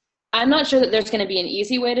I'm not sure that there's going to be an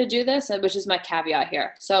easy way to do this, which is my caveat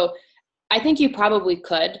here. So I think you probably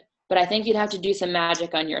could, but I think you'd have to do some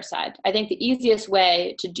magic on your side. I think the easiest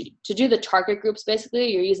way to do the target groups,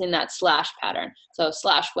 basically, you're using that slash pattern. So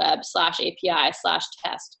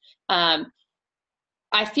 /web/API/test.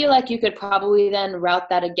 I feel like you could probably then route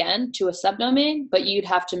that again to a subdomain, but you'd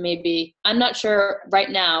have to maybe, I'm not sure right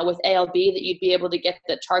now with ALB that you'd be able to get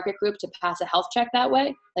the target group to pass a health check that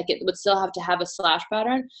way. Like it would still have to have a slash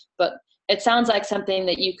pattern, but it sounds like something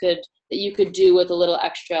that you could do with a little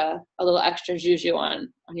extra juju on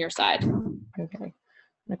your side. Okay.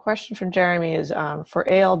 The question from Jeremy is, for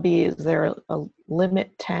ALB, is there a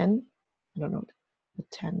limit 10? I don't know,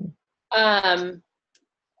 10.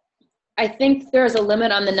 I think there's a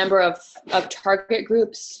limit on the number of target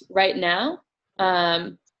groups right now.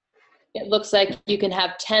 It looks like you can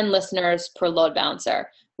have 10 listeners per load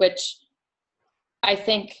balancer, which I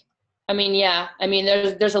think, I mean, yeah, I mean,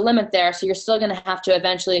 there's a limit there. So you're still going to have to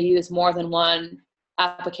eventually use more than one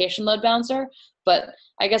application load balancer. But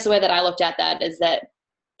I guess the way that I looked at that is that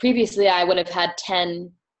previously I would have had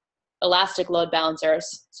 10 elastic load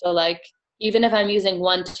balancers. So like, even if I'm using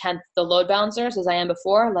 1/10 the load balancers as I am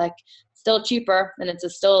before, like still cheaper, and it's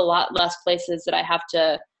still a lot less places that I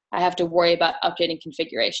have to worry about updating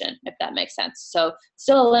configuration, if that makes sense. So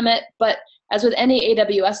still a limit, but as with any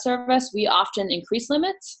AWS service, we often increase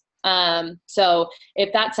limits. So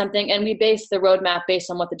if that's something, and we base the roadmap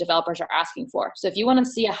based on what the developers are asking for. So if you want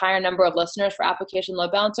to see a higher number of listeners for application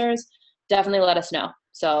load balancers, definitely let us know.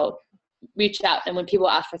 So reach out, and when people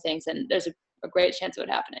ask for things, then there's a great chance of it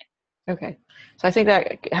happening. Okay, so I think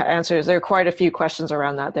that answers, there are quite a few questions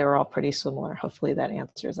around that. They were all pretty similar. Hopefully that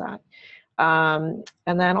answers that.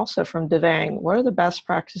 And then also from Devang, what are the best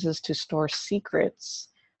practices to store secrets,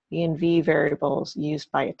 env variables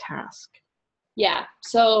used by a task? Yeah,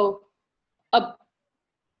 so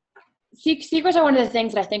secrets are one of the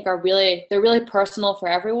things that I think they're really personal for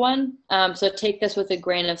everyone. So take this with a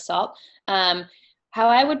grain of salt. How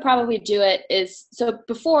I would probably do it is, so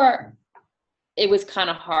before it was kind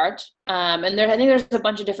of hard. And I think there's a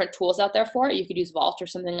bunch of different tools out there for it. You could use Vault or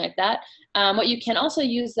something like that. What you can also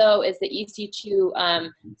use though is the EC2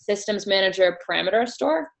 Systems Manager parameter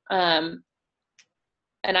store.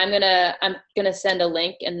 And I'm gonna send a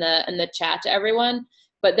link in the chat to everyone.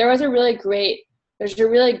 But there's a really great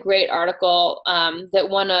article that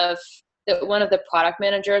one of the product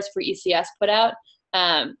managers for ECS put out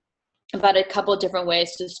about a couple of different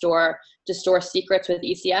ways to store secrets with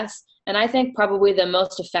ECS. And I think probably the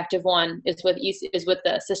most effective one is with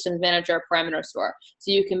the Systems Manager parameter store. So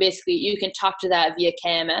you can talk to that via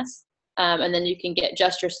KMS, and then you can get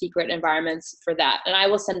just your secret environments for that. And I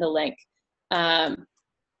will send a link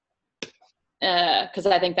because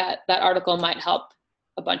I think that article might help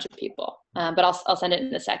a bunch of people. But I'll send it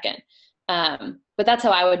in a second. But that's how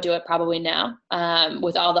I would do it probably now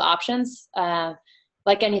with all the options.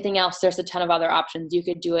 Like anything else, there's a ton of other options. You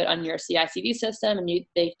could do it on your CI/CD system, and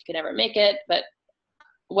they could never make it. But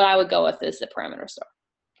what I would go with is the parameter store.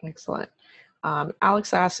 Excellent.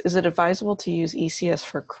 Alex asks, is it advisable to use ECS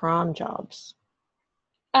for cron jobs?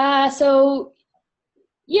 So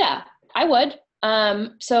yeah, I would.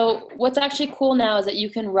 So what's actually cool now is that you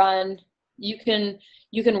can run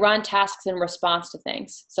tasks in response to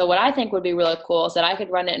things. So what I think would be really cool is that I could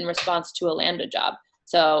run it in response to a Lambda job.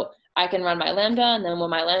 So I can run my Lambda, and then when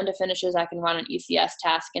my Lambda finishes, I can run an ECS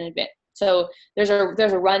task in advance. So there's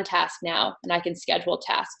a run task now, and I can schedule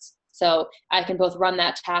tasks. So I can both run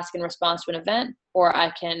that task in response to an event, or I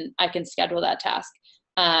can schedule that task.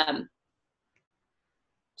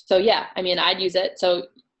 So yeah, I mean, I'd use it. So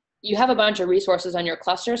you have a bunch of resources on your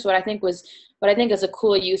cluster. So what I think is a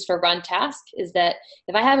cool use for run task is that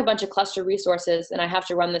if I have a bunch of cluster resources and I have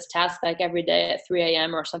to run this task like every day at 3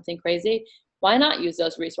 a.m. or something crazy, why not use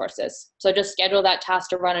those resources? So just schedule that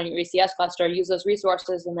task to run on your ECS cluster, use those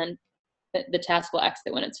resources, and then the task will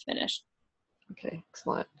exit when it's finished. Okay,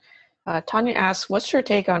 excellent. Tanya asks, what's your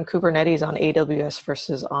take on Kubernetes on AWS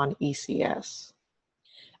versus on ECS?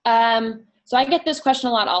 So I get this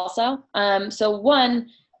question a lot also. So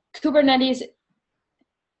one, Kubernetes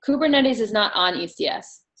is not on ECS.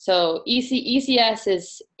 So ECS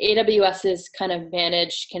is AWS's kind of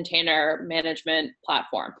managed container management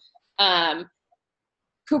platform.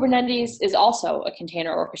 Kubernetes is also a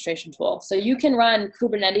container orchestration tool. So you can run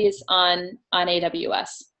Kubernetes on AWS.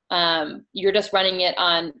 You're just running it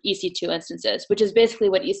on EC2 instances, which is basically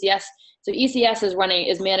what ECS. So ECS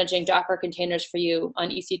is managing Docker containers for you on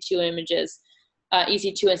EC2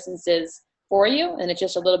 instances for you, and it's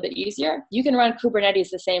just a little bit easier. You can run Kubernetes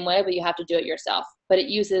the same way, but you have to do it yourself. But it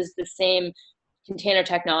uses the same container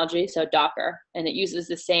technology, so Docker, and it uses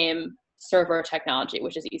the same server technology,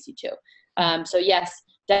 which is EC2. So yes,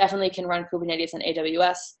 definitely can run Kubernetes on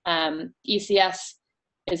AWS. ECS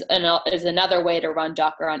is another way to run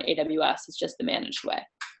Docker on AWS. It's just the managed way.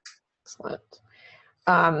 Excellent.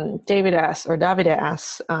 David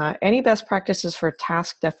asks, any best practices for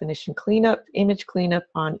task definition cleanup, image cleanup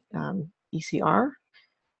on ECR?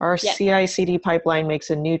 Our CI/CD pipeline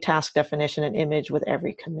makes a new task definition and image with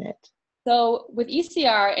every commit. So with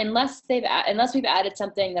ECR, unless we've added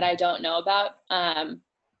something that I don't know about,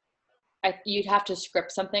 you'd have to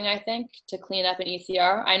script something, I think, to clean up an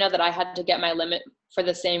ECR. I know that I had to get my limit for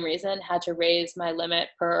the same reason, had to raise my limit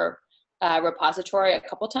per repository a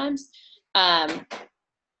couple times.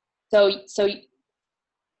 So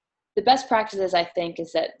the best practices, I think,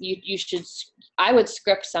 is that I would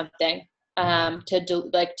script something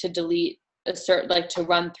to delete to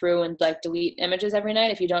run through and like delete images every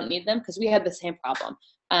night if you don't need them, because we had the same problem.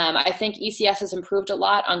 I think ECS has improved a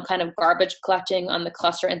lot on kind of garbage collecting on the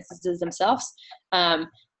cluster instances themselves,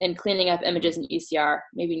 and cleaning up images in ECR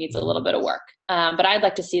maybe needs a little bit of work. But I'd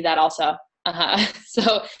like to see that also.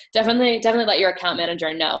 So definitely let your account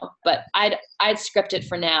manager know. But I'd script it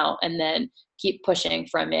for now and then keep pushing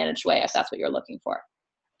for a managed way if that's what you're looking for.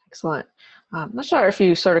 Excellent. I'm not sure if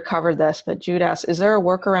you sort of covered this, but Jude asks, is there a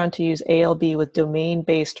workaround to use ALB with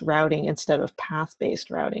domain-based routing instead of path-based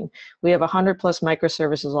routing? We have 100+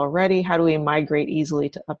 microservices already. How do we migrate easily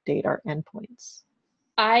to update our endpoints?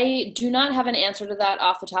 I do not have an answer to that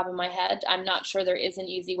off the top of my head. I'm not sure there is an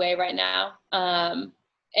easy way right now.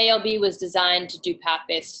 ALB was designed to do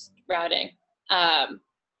path-based routing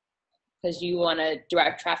because you want to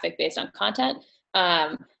direct traffic based on content.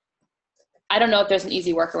 I don't know if there's an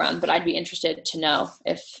easy workaround, but I'd be interested to know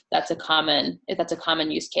if that's a common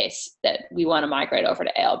use case that we want to migrate over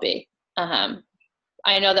to ALB.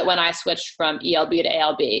 I know that when I switched from ELB to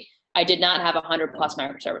ALB, I did not have 100+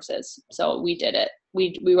 microservices, so we did it.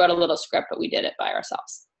 We wrote a little script, but we did it by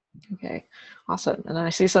ourselves. Okay, awesome. And I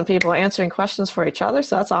see some people answering questions for each other,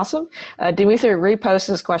 so that's awesome. Dimitri reposted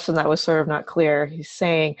this question that was sort of not clear. He's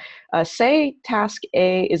saying, say task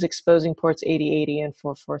A is exposing ports 8080 and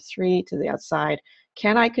 443 to the outside.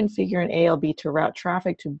 Can I configure an ALB to route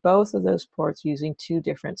traffic to both of those ports using 2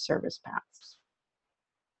 different service paths?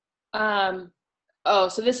 Oh,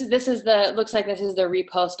 so this is looks like this is the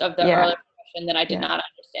repost of the earlier question that I did not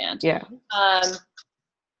understand. Yeah.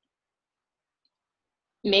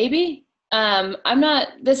 Maybe. I'm not,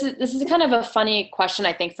 this is kind of a funny question,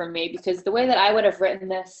 I think, for me, because the way that I would have written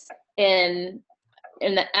this in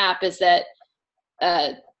the app is that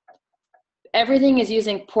everything is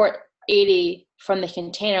using port 80 from the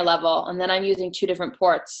container level, and then I'm using 2 different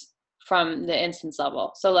ports from the instance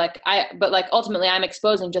level. So ultimately I'm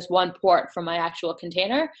exposing just 1 port from my actual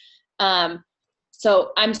container.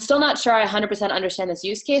 So I'm still not sure I 100% understand this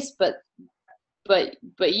use case, but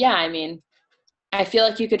yeah, I mean, I feel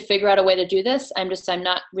like you could figure out a way to do this. I'm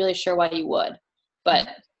not really sure why you would, but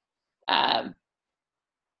I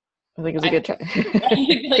think it's a good try.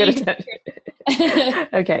 Good attempt.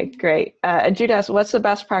 Okay, great. And Jude asks, what's the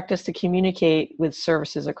best practice to communicate with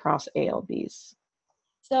services across ALBs?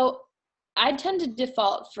 So I tend to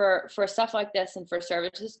default for stuff like this and for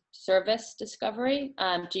service discovery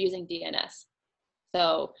to using DNS.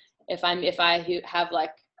 So if I have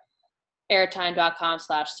like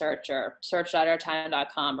airtime.com/search or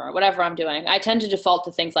search.airtime.com or whatever I'm doing, I tend to default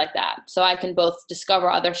to things like that. So I can both discover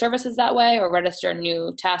other services that way or register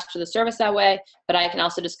new tasks to the service that way, but I can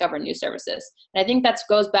also discover new services. And I think that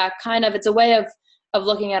goes back it's a way of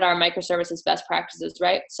looking at our microservices best practices,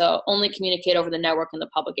 right? So only communicate over the network and the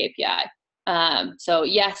public API. So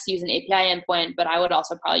yes, use an API endpoint, but I would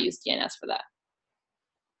also probably use DNS for that.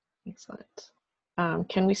 Excellent.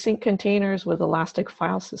 Can we sync containers with Elastic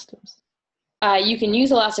file systems? You can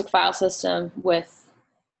use Elastic File System with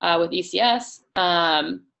ECS,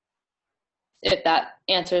 if that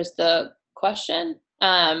answers the question.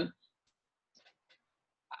 I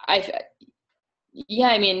feel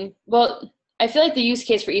like the use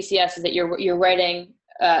case for ECS is that you're writing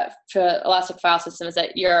to Elastic File System is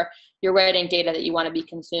that you're writing data that you want to be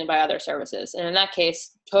consumed by other services, and in that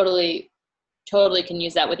case, totally can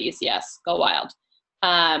use that with ECS. Go wild.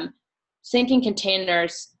 Syncing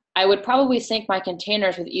containers. I would probably sync my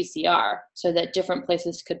containers with ECR so that different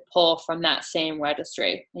places could pull from that same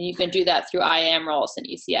registry. And you can do that through IAM roles in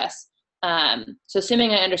ECS. So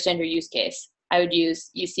assuming I understand your use case, I would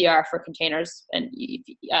use ECR for containers and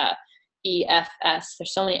EFS.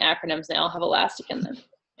 There's so many acronyms, they all have Elastic in them.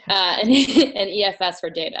 And EFS for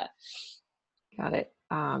data. Got it.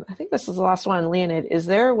 I think this is the last one. Leonid, is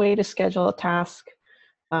there a way to schedule a task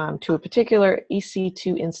to a particular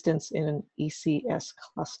EC2 instance in an ECS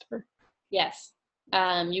cluster? Yes,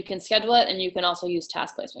 you can schedule it, and you can also use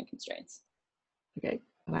task placement constraints. Okay,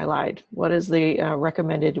 and I lied. What is the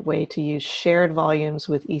recommended way to use shared volumes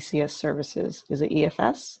with ECS services? Is it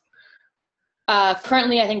EFS?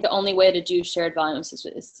 Currently, I think the only way to do shared volumes is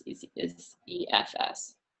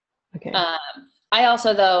EFS. Okay. I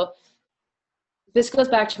also, though, this goes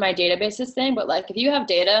back to my databases thing, but like if you have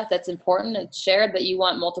data that's important and shared that you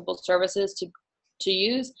want multiple services to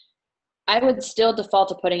use, I would still default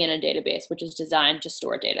to putting in a database, which is designed to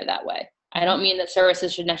store data that way. I don't mean that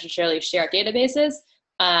services should necessarily share databases,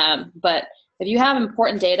 but if you have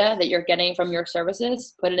important data that you're getting from your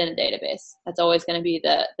services, put it in a database. That's always going to be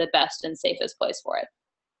the best and safest place for it.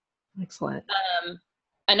 Excellent.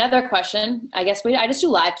 another question. I guess I just do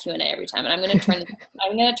live Q&A every time, and I'm going to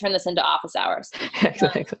turn this into office hours.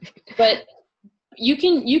 Exactly. But you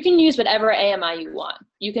can use whatever AMI you want.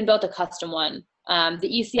 You can build a custom one. The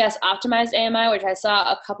ECS optimized AMI, which I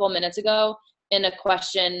saw a couple minutes ago in a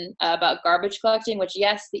question about garbage collecting, which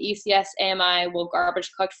yes, the ECS AMI will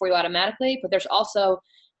garbage collect for you automatically, but there's also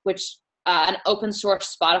an open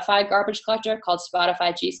source Spotify garbage collector called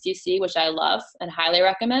Spotify GCC, which I love and highly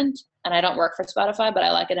recommend. And I don't work for Spotify, but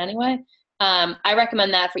I like it anyway. I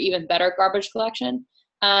recommend that for even better garbage collection.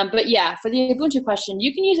 But yeah, for the Ubuntu question,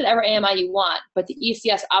 you can use whatever AMI you want, but the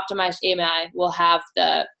ECS optimized AMI will have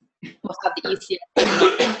the ECS.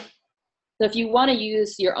 So if you want to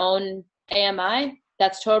use your own AMI,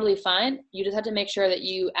 that's totally fine. You just have to make sure that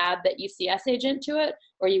you add the ECS agent to it,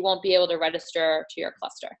 or you won't be able to register to your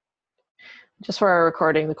cluster. Just for our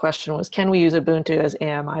recording, the question was, can we use Ubuntu as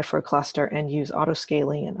AMI for a cluster and use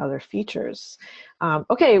auto-scaling and other features?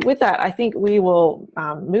 Okay, with that, I think we will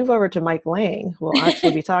move over to Mike Lang, who will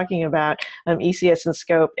actually be talking about ECS and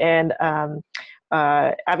scope. And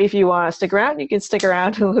Abby, if you want to stick around, you can stick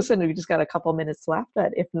around and listen. We just got a couple minutes left,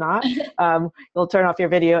 but if not, we'll turn off your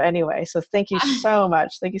video anyway. So thank you so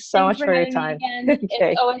much. Thank you so much for your time.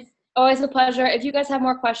 Okay. It's always a pleasure. If you guys have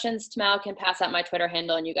more questions, Tamal can pass out my Twitter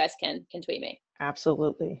handle and you guys can tweet me.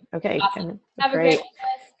 Absolutely. Okay. Awesome. Have a great day,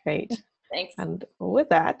 guys. Great. Thanks. And with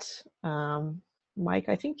that, Mike,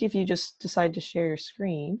 I think if you just decide to share your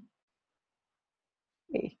screen.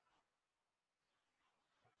 Hey.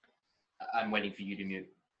 I'm waiting for you to mute.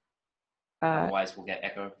 Otherwise, we'll get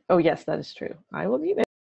echo. Oh, yes, that is true. I will mute it.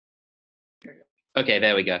 Okay,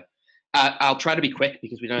 there we go. I'll try to be quick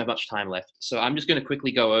because we don't have much time left. So I'm just going to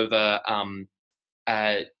quickly go over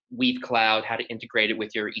Weave Cloud, how to integrate it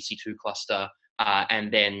with your EC2 cluster,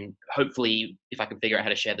 and then hopefully, if I can figure out how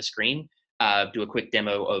to share the screen, do a quick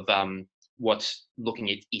demo of what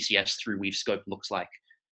looking at ECS through Weave Scope looks like.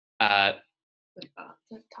 The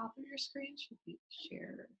top of your screen should be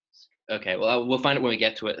shared. Okay, well, we'll find it when we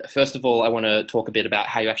get to it. First of all, I want to talk a bit about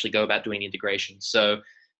how you actually go about doing the integration. So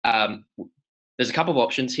there's a couple of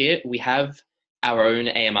options here. We have our own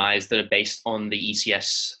AMIs that are based on the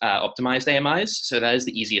ECS optimized AMIs. So that is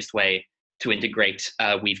the easiest way to integrate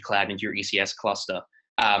Weave Cloud into your ECS cluster.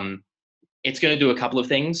 It's going to do a couple of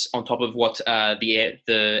things on top of what the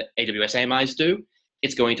AWS AMIs do.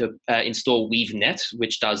 It's going to install WeaveNet,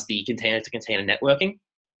 which does the container-to-container networking.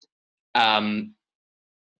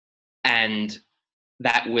 And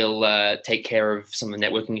that will take care of some of the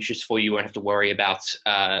networking issues for you. You won't have to worry about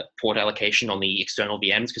port allocation on the external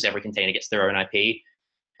VMs because every container gets their own IP.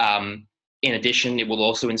 In addition, it will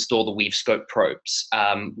also install the Weave Scope probes,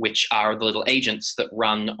 which are the little agents that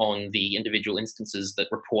run on the individual instances that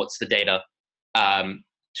reports the data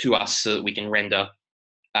to us so that we can render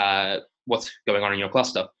what's going on in your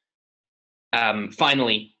cluster.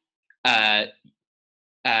 Finally,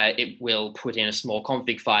 it will put in a small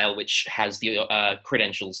config file which has the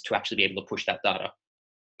credentials to actually be able to push that data.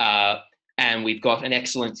 And we've got an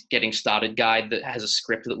excellent getting started guide that has a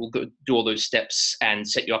script that will do all those steps and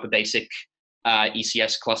set you up a basic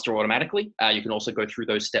ECS cluster automatically. You can also go through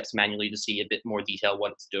those steps manually to see a bit more detail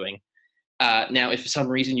what it's doing. Now, if for some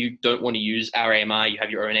reason you don't want to use our AMI, you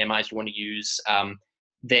have your own AMIs you want to use,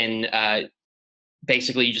 then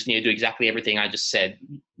basically you just need to do exactly everything I just said.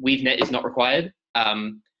 WeaveNet is not required.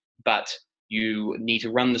 But you need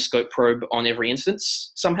to run the scope probe on every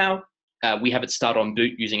instance somehow. We have it start on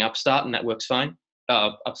boot using Upstart, and that works fine.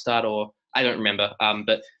 Upstart, or I don't remember,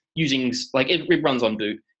 but using it runs on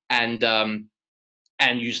boot, and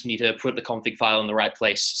you just need to put the config file in the right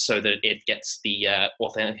place so that it gets the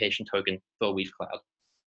authentication token for Weave Cloud.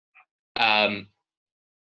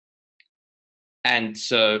 And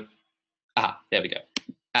so, there we go.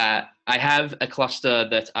 I have a cluster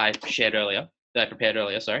that I prepared earlier,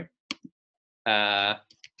 sorry. There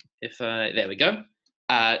we go.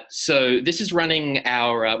 So this is running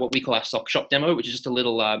our, what we call our sock shop demo, which is just a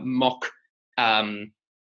little mock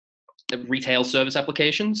retail service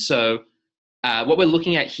application. So what we're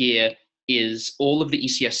looking at here is all of the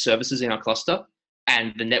ECS services in our cluster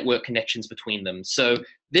and the network connections between them. So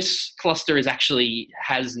this cluster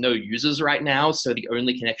has no users right now. So the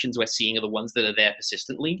only connections we're seeing are the ones that are there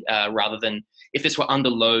persistently, rather than if this were under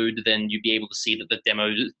load, then you'd be able to see that the demo,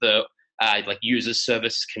 like users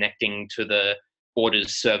service is connecting to the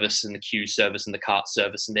orders service and the queue service and the cart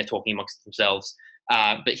service, and they're talking amongst themselves.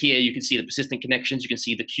 But here you can see the persistent connections. You can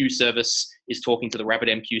see the queue service is talking to the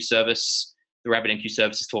RabbitMQ service. The RabbitMQ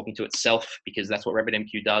service is talking to itself because that's what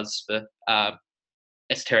RabbitMQ does for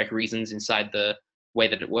esoteric reasons inside the way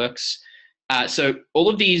that it works. So all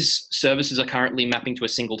of these services are currently mapping to a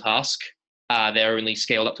single task. They're only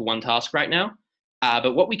scaled up to one task right now.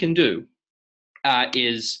 But what we can do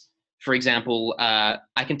is, for example,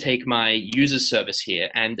 I can take my user service here,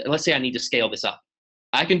 and let's say I need to scale this up.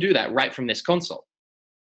 I can do that right from this console.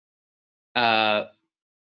 I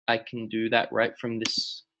can do that right from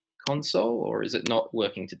this console, or is it not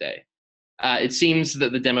working today? It seems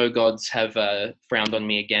that the demo gods have frowned on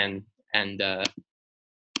me again, and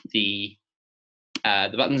the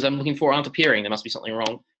buttons I'm looking for aren't appearing. There must be something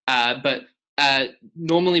wrong. But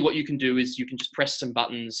normally what you can do is you can just press some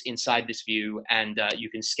buttons inside this view, and you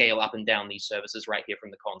can scale up and down these services right here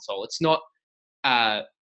from the console. It's not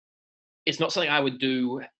something I would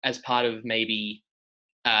do as part of maybe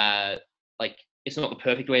like, it's not the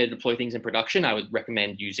perfect way to deploy things in production. I would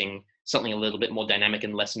recommend using something a little bit more dynamic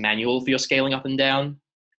and less manual for your scaling up and down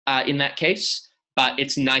in that case. But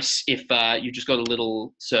it's nice if you just got a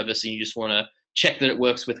little service and you just want to check that it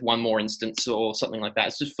works with one more instance or something like that.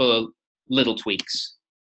 It's just for little tweaks.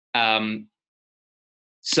 So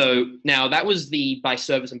now that was the by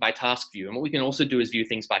service and by task view. And what we can also do is view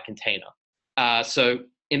things by container. So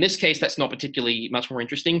in this case, that's not particularly much more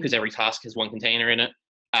interesting because every task has one container in it.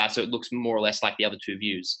 So it looks more or less like the other two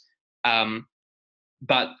views.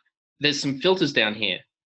 But there's some filters down here.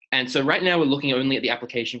 And so right now we're looking only at the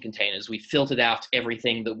application containers. We filtered out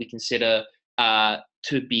everything that we consider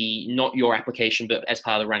to be not your application, but as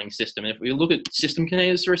part of the running system. And if we look at system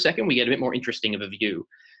containers for a second, we get a bit more interesting of a view.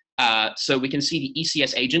 So we can see the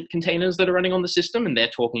ECS agent containers that are running on the system, and they're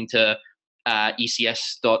talking to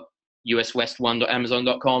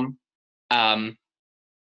ecs.uswest1.amazon.com.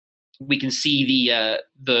 We can see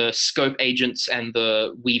the scope agents and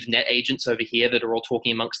the WeaveNet agents over here that are all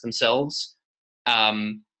talking amongst themselves.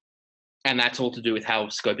 And that's all to do with how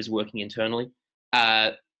scope is working internally.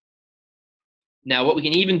 Now, what we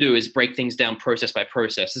can even do is break things down process by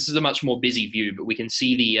process. This is a much more busy view, but we can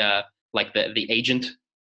see the agent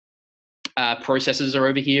processes are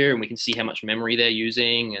over here, and we can see how much memory they're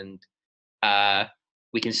using, and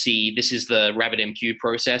we can see this is the RabbitMQ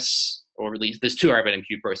process, or at least there's two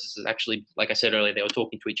RabbitMQ processes. Actually, like I said earlier, they were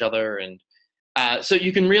talking to each other, and so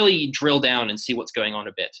you can really drill down and see what's going on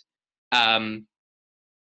a bit.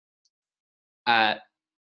 And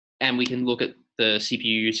we can look at the CPU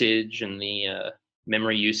usage and the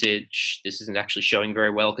memory usage. This isn't actually showing very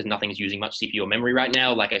well because nothing's using much CPU or memory right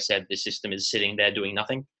now. Like I said, this system is sitting there doing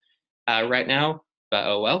nothing right now, but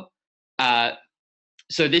oh well.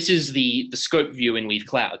 So this is the scope view in Weave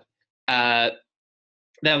Cloud. Now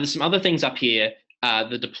there's some other things up here,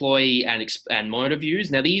 the deploy and monitor views.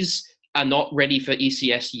 Now these are not ready for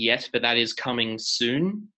ECS yet, but that is coming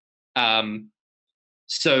soon.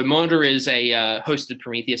 So monitor is a hosted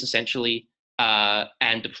Prometheus essentially,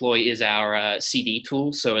 and deploy is our CD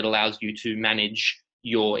tool. So it allows you to manage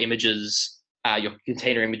your images, your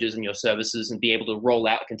container images and your services, and be able to roll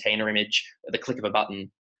out a container image at the click of a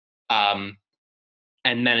button, and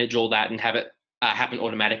manage all that and have it happen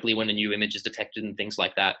automatically when a new image is detected and things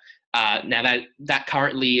like that. Now that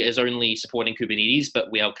currently is only supporting Kubernetes,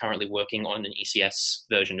 but we are currently working on an ECS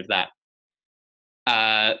version of that.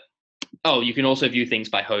 Oh, you can also view things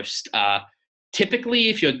by host. Typically,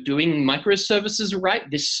 if you're doing microservices right,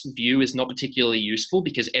 this view is not particularly useful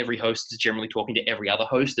because every host is generally talking to every other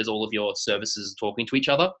host as all of your services are talking to each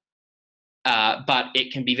other. But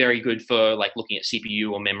it can be very good for like looking at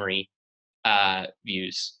CPU or memory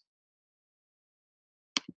views.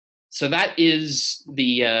 So that is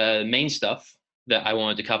the main stuff that I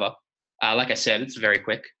wanted to cover. Like I said, it's very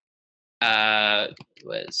quick.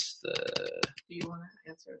 Where's the... Do you want to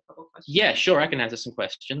answer a couple questions? Yeah, sure, I can answer some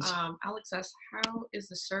questions. Alex asks, how is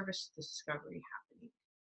the service discovery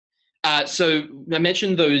happening? So I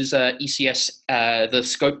mentioned those ECS, the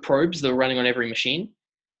scope probes that are running on every machine,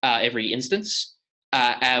 every instance.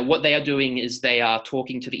 What they are doing is they are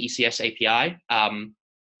talking to the ECS API.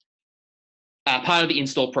 Part of the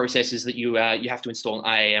install process is that you have to install an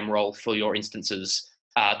IAM role for your instances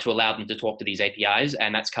to allow them to talk to these APIs,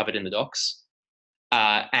 and that's covered in the docs.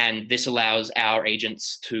 And this allows our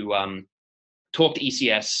agents to talk to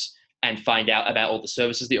ECS and find out about all the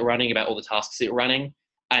services that you're running, about all the tasks that you're running,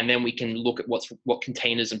 and then we can look at what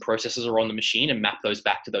containers and processes are on the machine and map those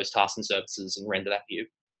back to those tasks and services and render that view.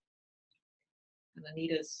 And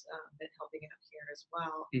Anita's been helping out here as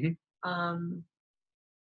well. Mm-hmm.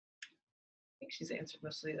 I think she's answered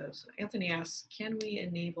mostly those. Anthony asks, can we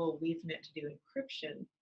enable WeaveNet to do encryption?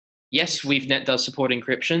 Yes, WeaveNet does support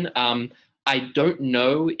encryption. I don't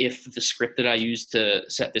know if the script that I used to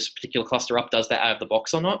set this particular cluster up does that out of the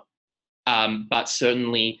box or not, but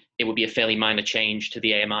certainly it would be a fairly minor change to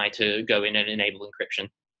the AMI to go in and enable encryption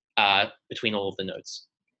between all of the nodes.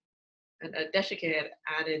 And Deshike had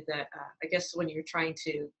added that, I guess when you're trying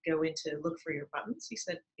to go in to look for your buttons, he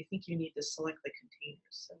said, I think you need to select the containers.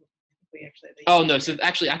 So I think we actually have Oh, no. So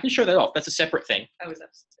actually, I can show that off. That's a separate thing. that was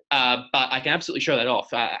But I can absolutely show that off.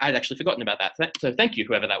 I'd actually forgotten about that. So thank you,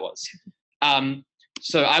 whoever that was.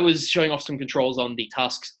 So I was showing off some controls on the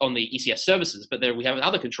tasks on the ECS services, but there we have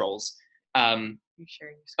other controls. You're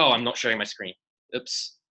sharing your screen. Oh, I'm not sharing my screen.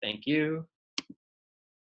 Oops. Thank you.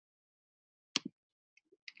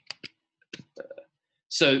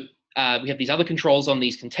 So we have these other controls on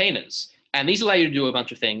these containers, and these allow you to do a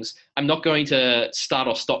bunch of things. I'm not going to start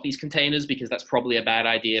or stop these containers because that's probably a bad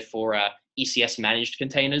idea for ECS managed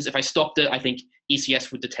containers. If I stopped it, I think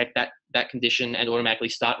ECS would detect that condition and automatically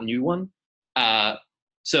start a new one.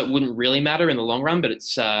 So it wouldn't really matter in the long run, but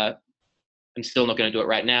it's I'm still not going to do it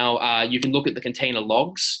right now. You can look at the container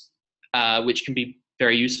logs, which can be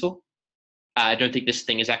very useful. I don't think this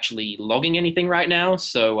thing is actually logging anything right now,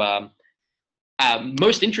 so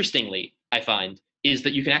most interestingly, I find, is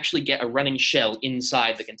that you can actually get a running shell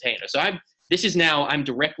inside the container. So I'm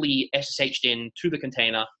directly SSH'd in to the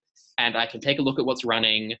container, and I can take a look at what's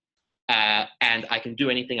running, and I can do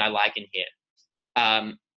anything I like in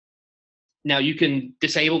here. Now, you can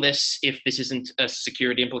disable this if this isn't a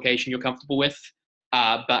security implication you're comfortable with,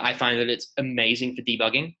 but I find that it's amazing for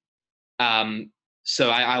debugging. So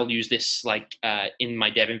I'll use this in my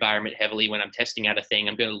dev environment heavily when I'm testing out a thing.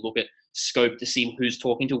 I'm going to look at scope to see who's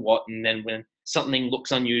talking to what, and then when something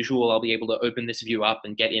looks unusual, I'll be able to open this view up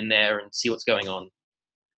and get in there and see what's going on.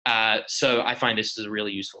 So I find this is a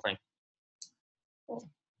really useful thing. Cool.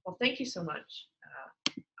 Well, thank you so much.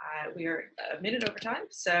 We are a minute over time,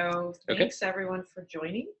 so thanks everyone for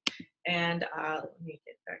joining. And let me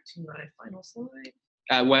get back to my final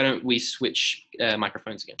slide. Why don't we switch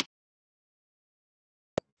microphones again?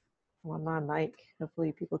 I'm on mic.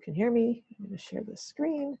 Hopefully people can hear me. I'm going to share the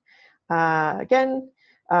screen. Again,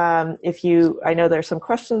 I know there's some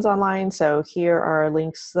questions online, so here are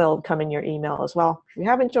links. They'll come in your email as well. If you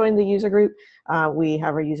haven't joined the user group, we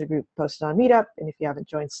have our user group posted on Meetup, and if you haven't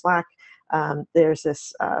joined Slack, there's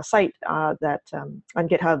this site on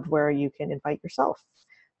GitHub where you can invite yourself.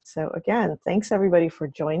 So again, thanks everybody for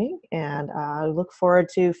joining, and I look forward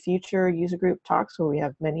to future user group talks where we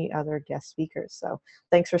have many other guest speakers. So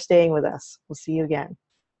thanks for staying with us. We'll see you again.